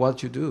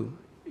what you do?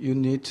 You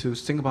need to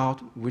think about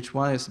which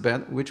one is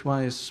bad, which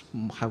one is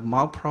have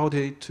more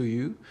priority to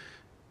you.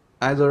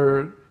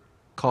 Either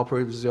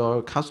cooperate with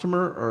your customer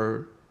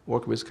or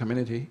work with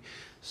community.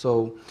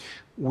 So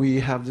we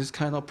have this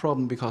kind of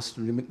problem because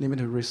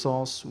limited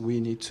resource. We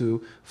need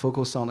to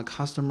focus on the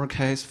customer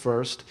case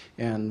first.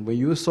 And when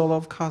you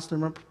solve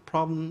customer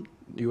problem,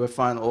 you will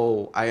find,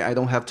 oh, I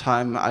don't have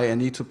time. I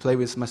need to play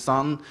with my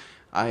son.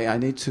 I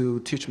need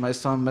to teach my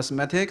son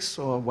mathematics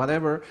or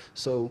whatever.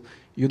 So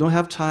you don't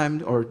have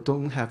time or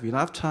don't have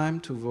enough time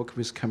to work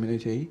with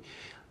community.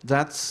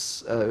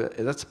 That's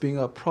being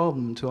a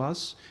problem to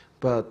us.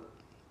 But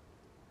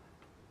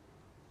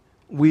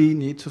we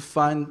need to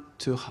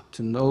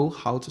know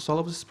how to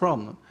solve this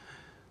problem.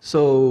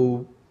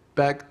 So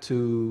back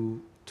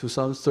to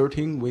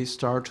 2013, we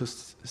start to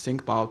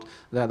think about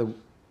that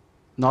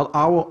not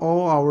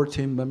all our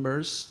team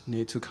members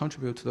need to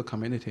contribute to the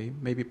community.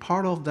 Maybe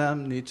part of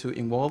them need to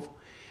involve.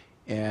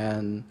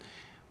 And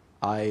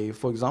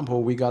for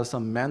example, we got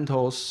some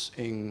mentors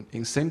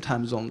in same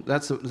time zone.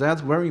 That's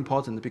very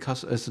important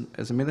because as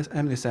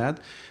Emily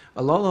said,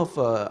 a lot of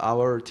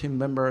our team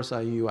members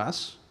are in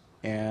US,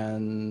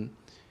 and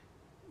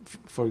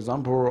for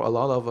example, a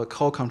lot of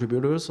core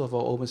contributors of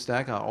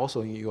OpenStack are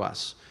also in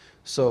US.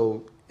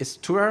 So it's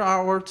 12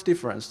 hours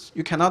difference.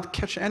 You cannot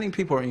catch any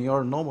people in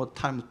your normal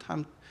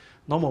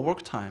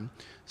work time.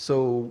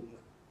 So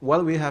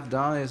what we have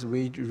done is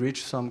we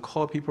reach some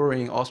core people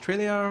in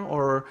Australia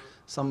or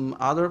some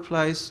other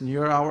place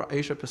near our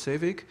Asia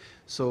Pacific.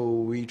 So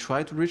we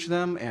try to reach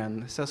them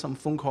and set some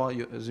phone call.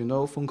 As you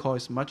know, phone call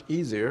is much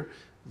easier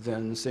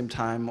than same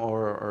time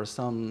or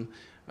some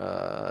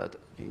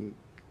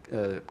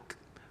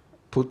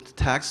put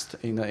text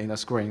in a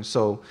screen.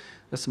 So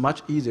that's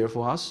much easier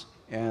for us.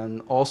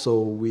 And also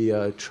we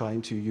are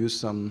trying to use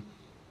some,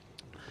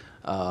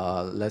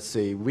 let's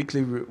say,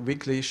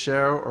 weekly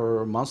share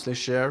or monthly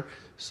share.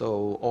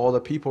 So all the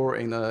people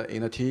in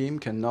a team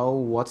can know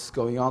what's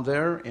going on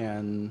there.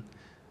 And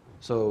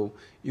so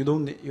you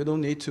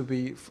don't need to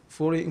be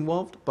fully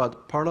involved,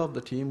 but part of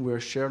the team will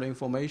share the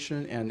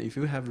information. And if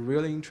you have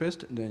real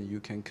interest, then you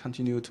can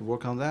continue to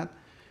work on that.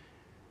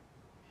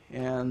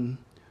 And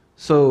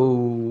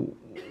so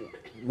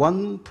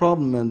one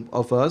problem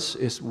of us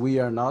is we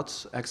are not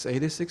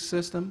x86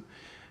 system.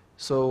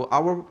 So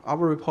our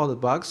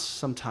reported bugs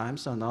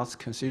sometimes are not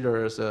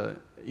considered as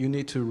you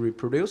need to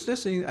reproduce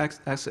this in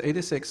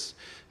x86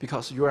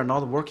 because you are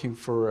not working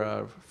for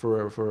a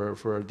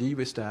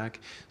DB stack.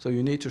 So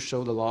you need to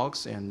show the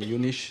logs and you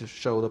need to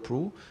show the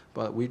proof.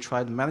 But we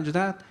try to manage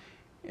that,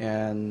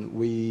 and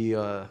we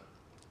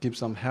give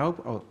some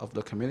help of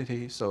the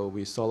community. So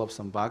we solve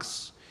some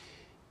bugs.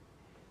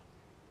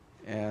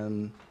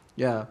 And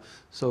yeah,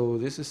 so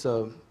this is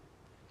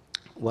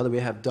what we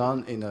have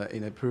done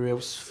in a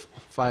previous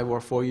 5 or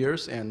 4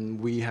 years, and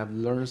we have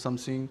learned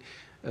something,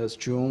 as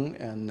June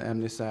and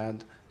Emily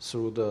said,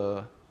 through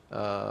the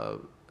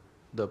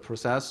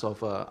process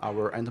of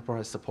our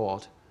enterprise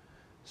support.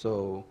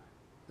 So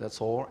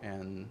that's all,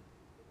 and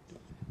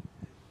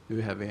do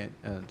you have any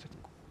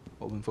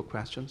open for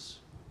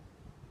questions?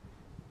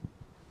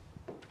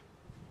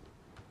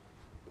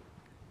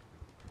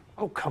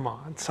 Oh, come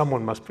on.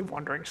 Someone must be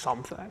wondering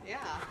something. Yeah.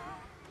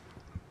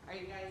 Are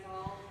you guys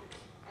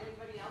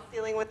anybody else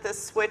dealing with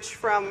this switch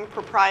from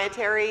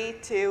proprietary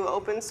to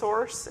open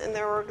source in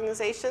their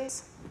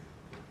organizations?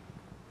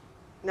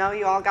 No,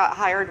 you all got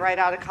hired right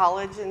out of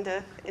college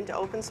into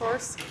open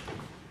source?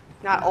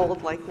 Not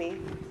old like me.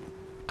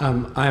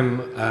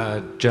 I'm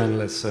a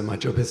journalist, so my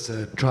job is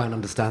to try and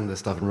understand this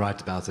stuff and write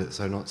about it,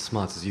 so not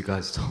smart as you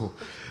guys at all.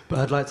 But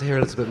I'd like to hear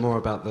a little bit more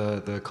about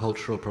the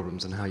cultural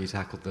problems and how you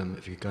tackled them,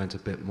 if you could go into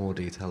a bit more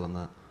detail on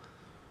that.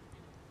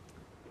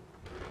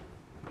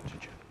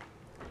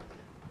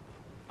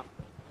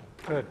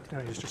 Good. No,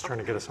 he's just trying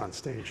to get us on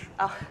stage.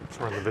 Oh. So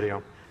we're on the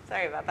video.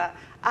 Sorry about that.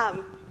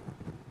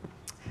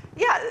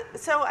 Yeah,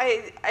 so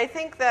I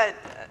think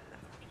that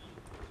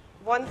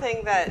one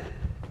thing that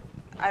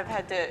I've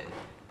had to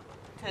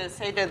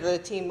say to the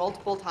team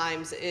multiple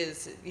times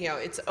is,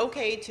 it's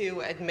okay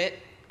to admit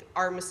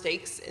our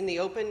mistakes in the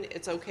open.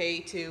 It's okay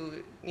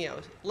to,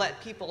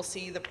 let people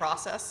see the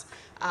process.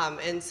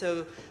 And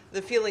so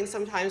the feeling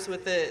sometimes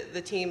with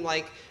the team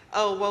like,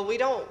 oh, well, we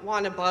don't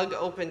want a bug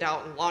opened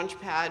out in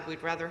Launchpad.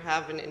 We'd rather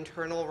have an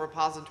internal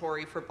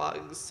repository for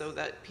bugs so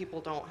that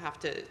people don't have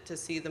to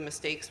see the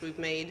mistakes we've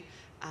made.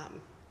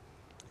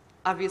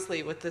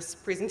 Obviously, with this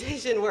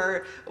presentation,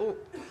 we're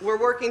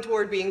working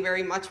toward being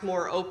very much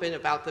more open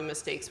about the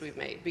mistakes we've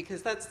made,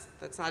 because that's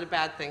not a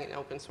bad thing in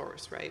open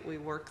source, right? We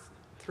work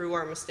through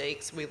our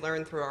mistakes, we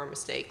learn through our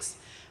mistakes.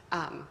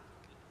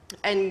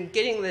 And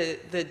getting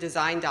the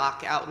design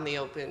doc out in the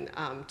open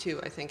too,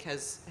 I think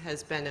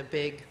has been a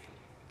big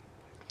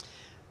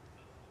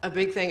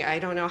thing. I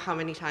don't know how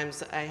many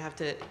times I have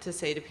to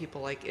say to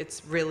people, like,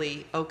 it's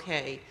really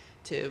okay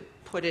to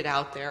put it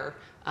out there,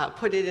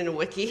 put it in a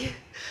wiki,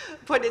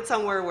 put it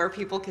somewhere where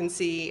people can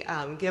see,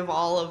 give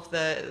all of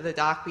the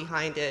doc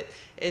behind it.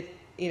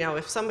 You know,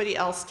 if somebody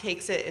else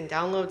takes it and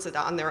downloads it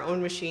on their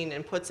own machine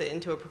and puts it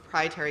into a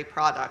proprietary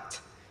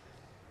product,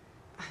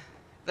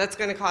 that's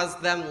going to cause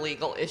them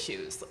legal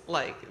issues.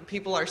 Like,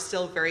 people are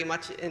still very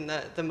much in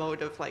the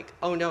mode of like,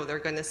 oh no, they're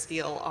going to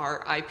steal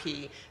our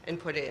IP and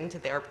put it into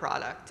their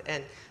product.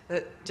 And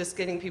just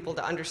getting people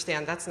to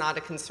understand that's not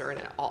a concern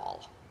at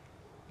all.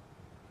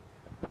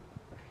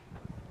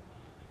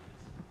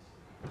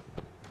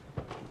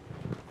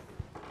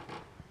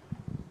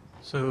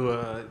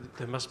 So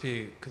there must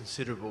be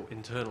considerable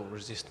internal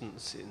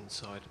resistance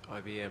inside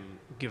IBM,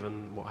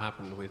 given what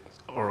happened with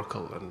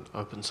Oracle and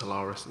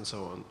OpenSolaris and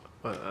so on.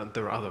 And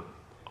there are other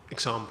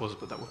examples,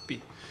 but that would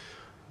be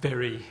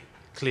very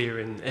clear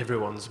in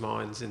everyone's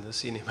minds in the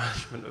senior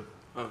management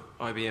of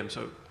IBM.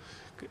 So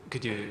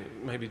could you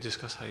maybe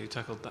discuss how you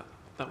tackled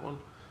that one?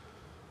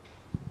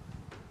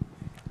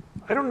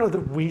 I don't know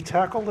that we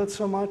tackled it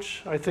so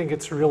much. I think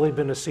it's really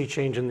been a sea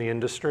change in the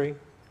industry.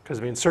 Because,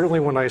 I mean,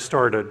 certainly when I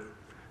started,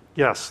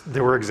 yes,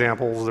 there were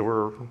examples, there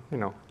were, you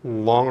know,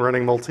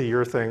 long-running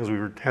multi-year things.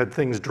 Had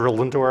things drilled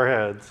into our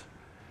heads.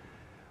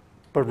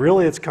 But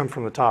really, it's come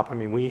from the top. I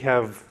mean, we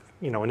have,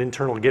 you know, an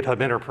internal GitHub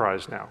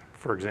enterprise now,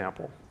 for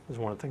example, is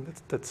one of the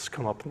things that's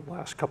come up in the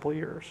last couple of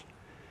years.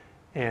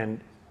 And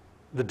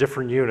the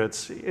different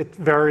units, it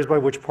varies by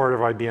which part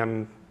of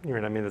IBM you're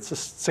in. I mean, it's the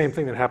same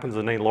thing that happens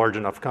in a large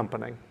enough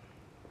company.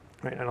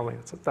 Right? I don't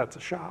think that's a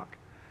shock.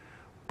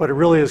 But it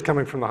really is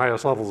coming from the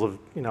highest levels of,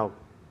 you know,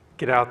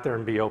 get out there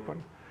and be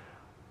open.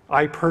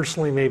 I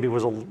personally maybe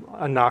was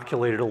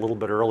inoculated a little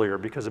bit earlier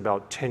because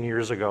about 10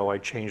 years ago I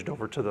changed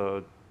over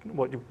to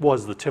what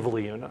was the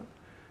Tivoli unit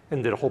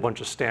and did a whole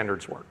bunch of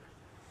standards work.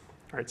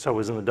 Right, so I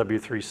was in the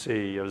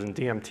W3C, I was in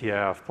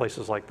DMTF,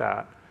 places like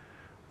that,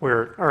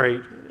 where, all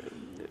right,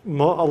 a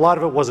lot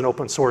of it wasn't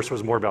open source, it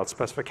was more about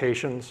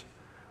specifications.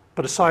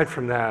 But aside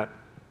from that,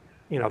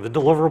 you know, the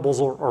deliverables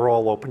are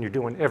all open, you're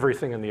doing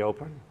everything in the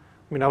open.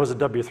 I mean, I was a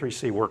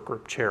W3C work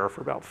group chair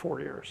for about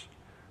 4 years.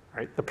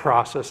 Right? The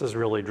process is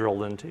really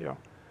drilled into you.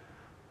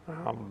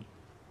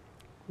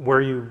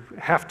 Where you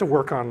have to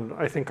work on,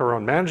 I think, our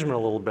own management a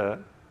little bit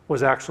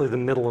was actually the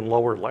middle and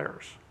lower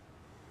layers,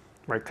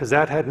 right? Because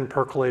that hadn't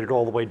percolated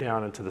all the way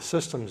down into the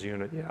systems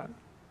unit yet.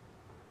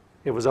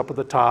 It was up at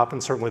the top,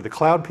 and certainly the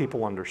cloud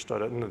people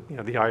understood it, and you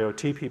know, the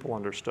IoT people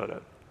understood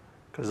it,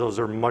 because those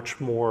are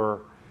much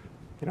more,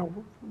 you know,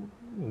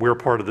 we're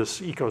part of this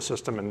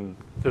ecosystem, and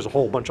there's a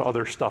whole bunch of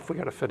other stuff we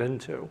got to fit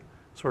into,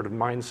 sort of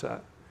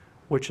mindset,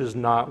 which is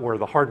not where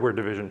the hardware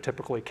division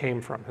typically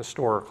came from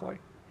historically.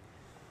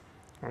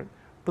 Right?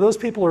 But those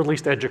people are at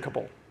least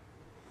educable.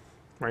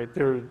 Right?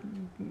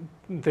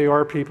 They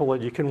are people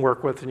that you can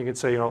work with and you can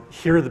say, you know,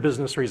 here are the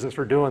business reasons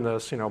for doing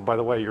this. You know, by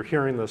the way, you're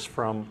hearing this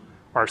from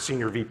our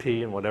senior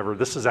VP and whatever.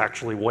 This is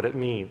actually what it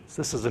means.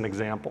 This is an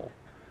example.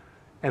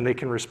 And they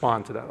can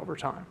respond to that over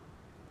time.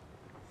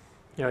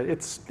 Yeah,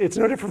 it's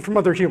no different from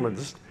other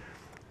humans.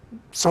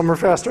 Some are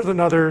faster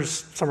than others,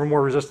 some are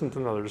more resistant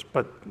than others,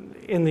 but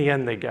in the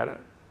end, they get it.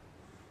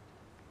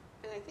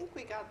 And I think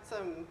we got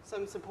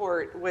some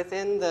support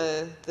within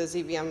the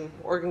ZVM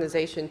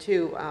organization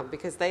too,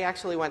 because they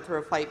actually went through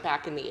a fight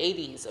back in the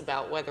 80s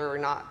about whether or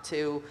not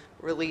to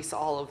release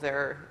all of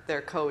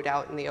their code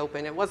out in the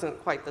open. It wasn't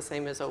quite the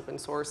same as open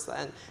source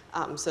then.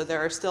 So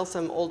there are still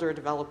some older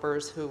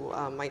developers who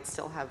might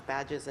still have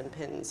badges and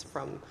pins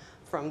from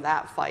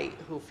that fight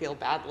who feel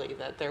badly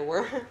that there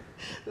were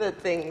that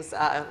things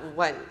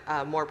went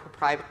more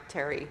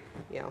proprietary,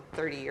 you know,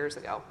 30 years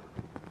ago.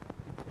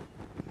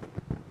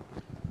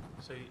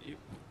 So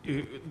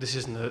this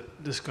isn't a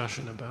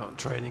discussion about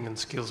training and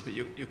skills, but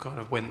you kind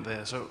of went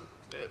there. So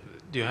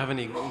do you have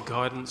any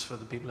guidance for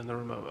the people in the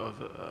room of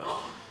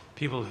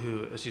people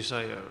who, as you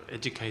say, are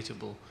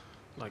educatable,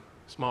 like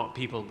smart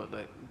people, but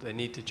they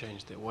need to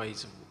change their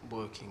ways of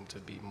working to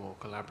be more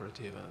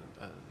collaborative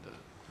and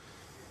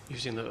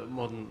using the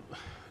modern,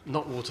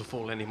 not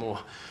waterfall anymore,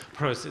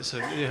 process. So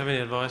do you have any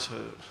advice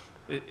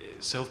for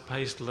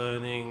self-paced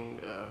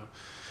learning,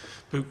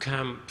 boot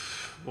camp?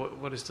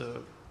 What is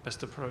the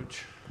best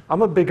approach?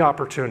 I'm a big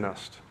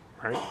opportunist,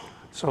 right?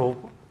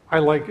 So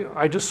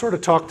I just sort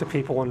of talk to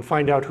people and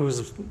find out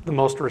who's the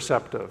most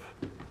receptive.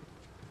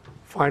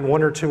 Find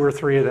 1 or 2 or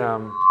 3 of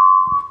them.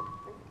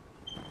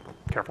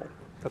 Careful,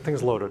 that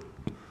thing's loaded.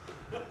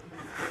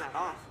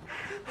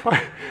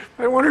 Find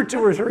 1 or 2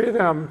 or 3 of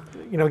them,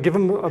 you know, give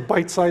them a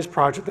bite-sized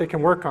project they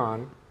can work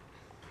on,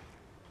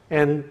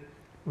 and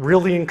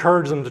really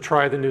encourage them to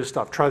try the new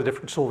stuff, try the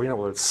different tools, you know,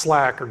 whether it's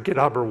Slack or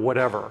GitHub or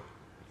whatever.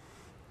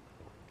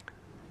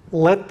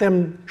 Let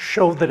them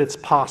show that it's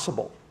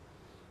possible,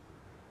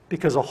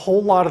 because a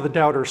whole lot of the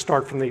doubters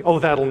start from the, oh,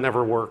 that'll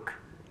never work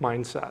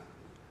mindset,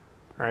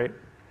 right?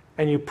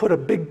 and you put a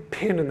big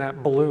pin in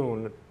that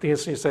balloon, the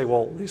instant you say,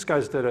 well, these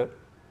guys did it,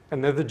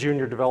 and they're the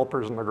junior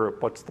developers in the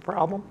group, what's the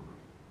problem?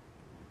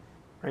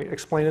 Right?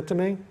 Explain it to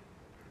me.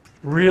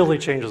 Really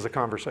changes the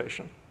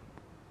conversation.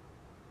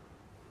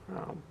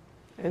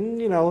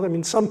 And, you know, I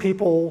mean, some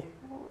people,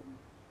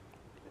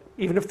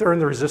 even if they're in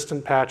the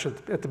resistant patch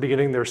at the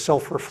beginning, they're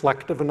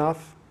self-reflective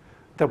enough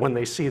that when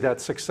they see that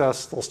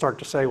success, they'll start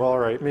to say, well, all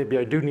right, maybe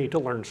I do need to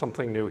learn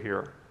something new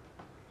here.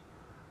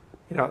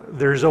 You know,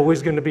 there's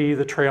always going to be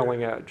the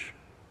trailing edge.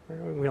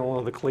 We all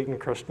know the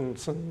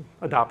Clayton-Christensen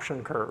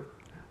adoption curve.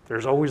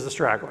 There's always the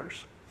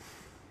stragglers.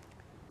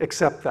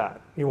 Accept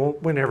that. You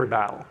won't win every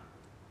battle.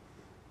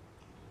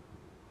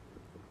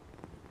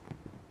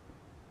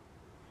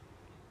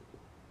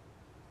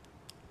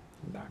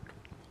 Back.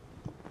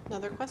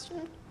 Another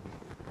question?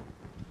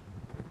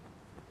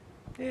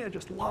 Yeah,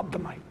 just lob the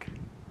mic.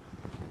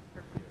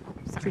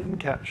 So you can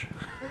catch.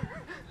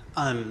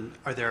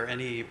 Are there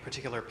any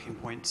particular pain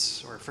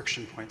points or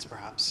friction points,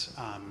 perhaps,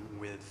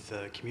 with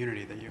the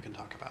community that you can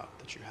talk about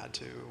that you had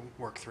to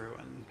work through,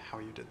 and how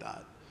you did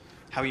that?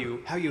 How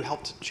you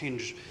helped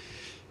change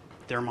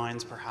their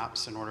minds,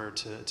 perhaps, in order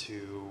to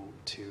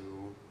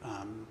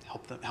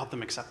help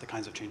them accept the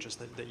kinds of changes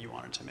that you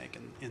wanted to make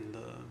in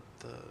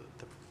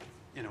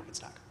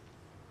OpenStack?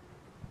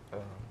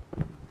 You're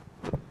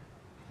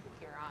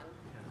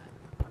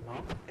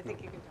on. I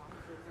think you can talk.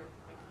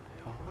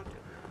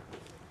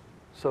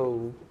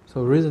 So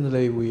So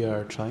recently we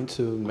are trying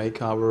to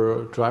make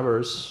our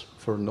drivers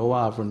for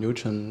Nova, for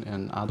Newton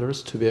and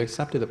others to be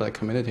accepted by the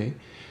community.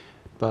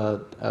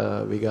 But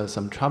we got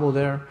some trouble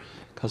there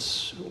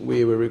because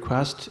we will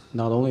request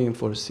not only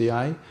for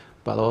CI,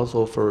 but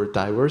also for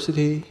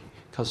diversity,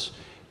 because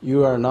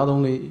you are not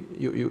only,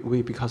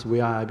 because we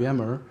are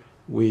IBMer,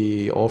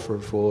 we offer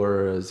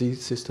for Z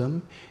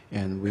system,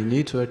 and we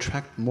need to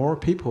attract more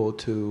people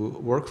to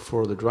work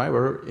for the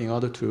driver in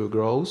order to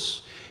grow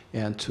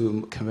and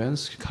to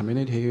convince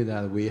community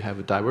that we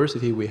have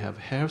diversity, we have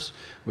health,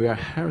 we are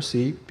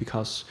healthy,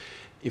 because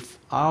if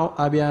our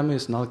IBM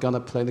is not gonna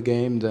play the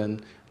game,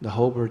 then the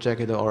whole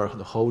project or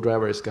the whole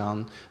driver is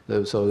gone.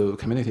 So the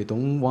community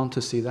don't want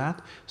to see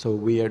that. So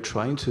we are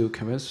trying to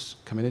convince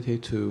community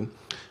to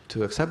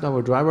accept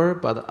our driver,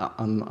 but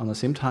on the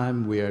same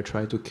time, we are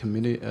trying to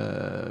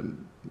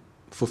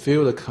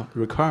fulfill the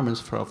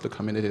requirements of the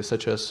community,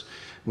 such as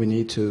we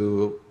need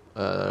to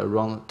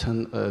run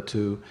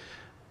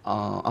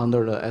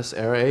under the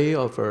SLA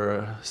of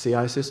our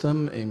CI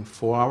system in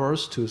 4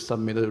 hours to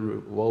submit a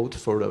vote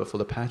for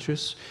the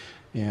patches,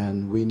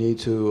 and we need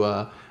to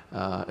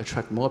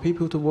attract more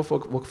people to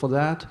work for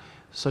that.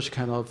 Such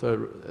kind of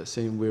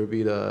thing will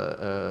be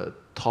the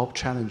top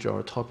challenge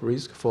or top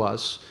risk for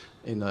us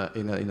in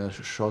a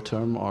short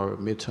term or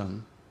mid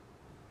term.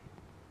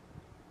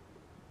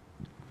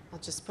 I'll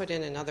just put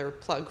in another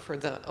plug for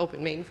the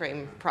Open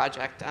Mainframe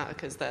project,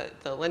 because the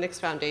Linux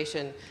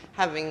Foundation,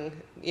 talking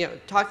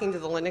to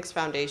the Linux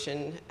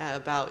Foundation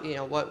about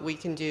what we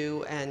can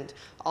do, and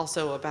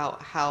also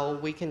about how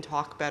we can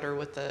talk better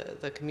with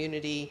the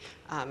community,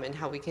 and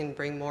how we can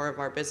bring more of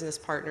our business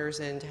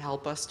partners in to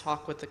help us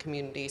talk with the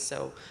community.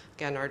 So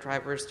again, our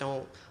drivers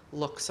don't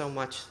look so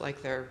much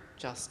like they're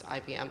just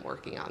IBM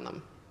working on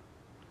them.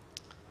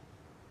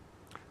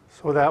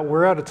 So with that,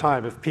 we're out of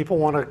time. If people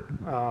want to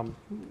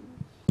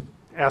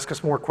ask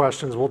us more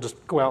questions, we'll just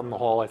go out in the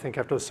hall, I think,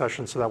 after the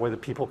session, so that way the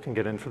people can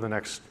get in for the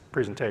next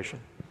presentation.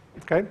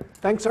 Okay?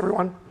 Thanks,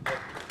 everyone.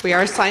 We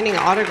are signing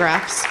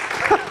autographs.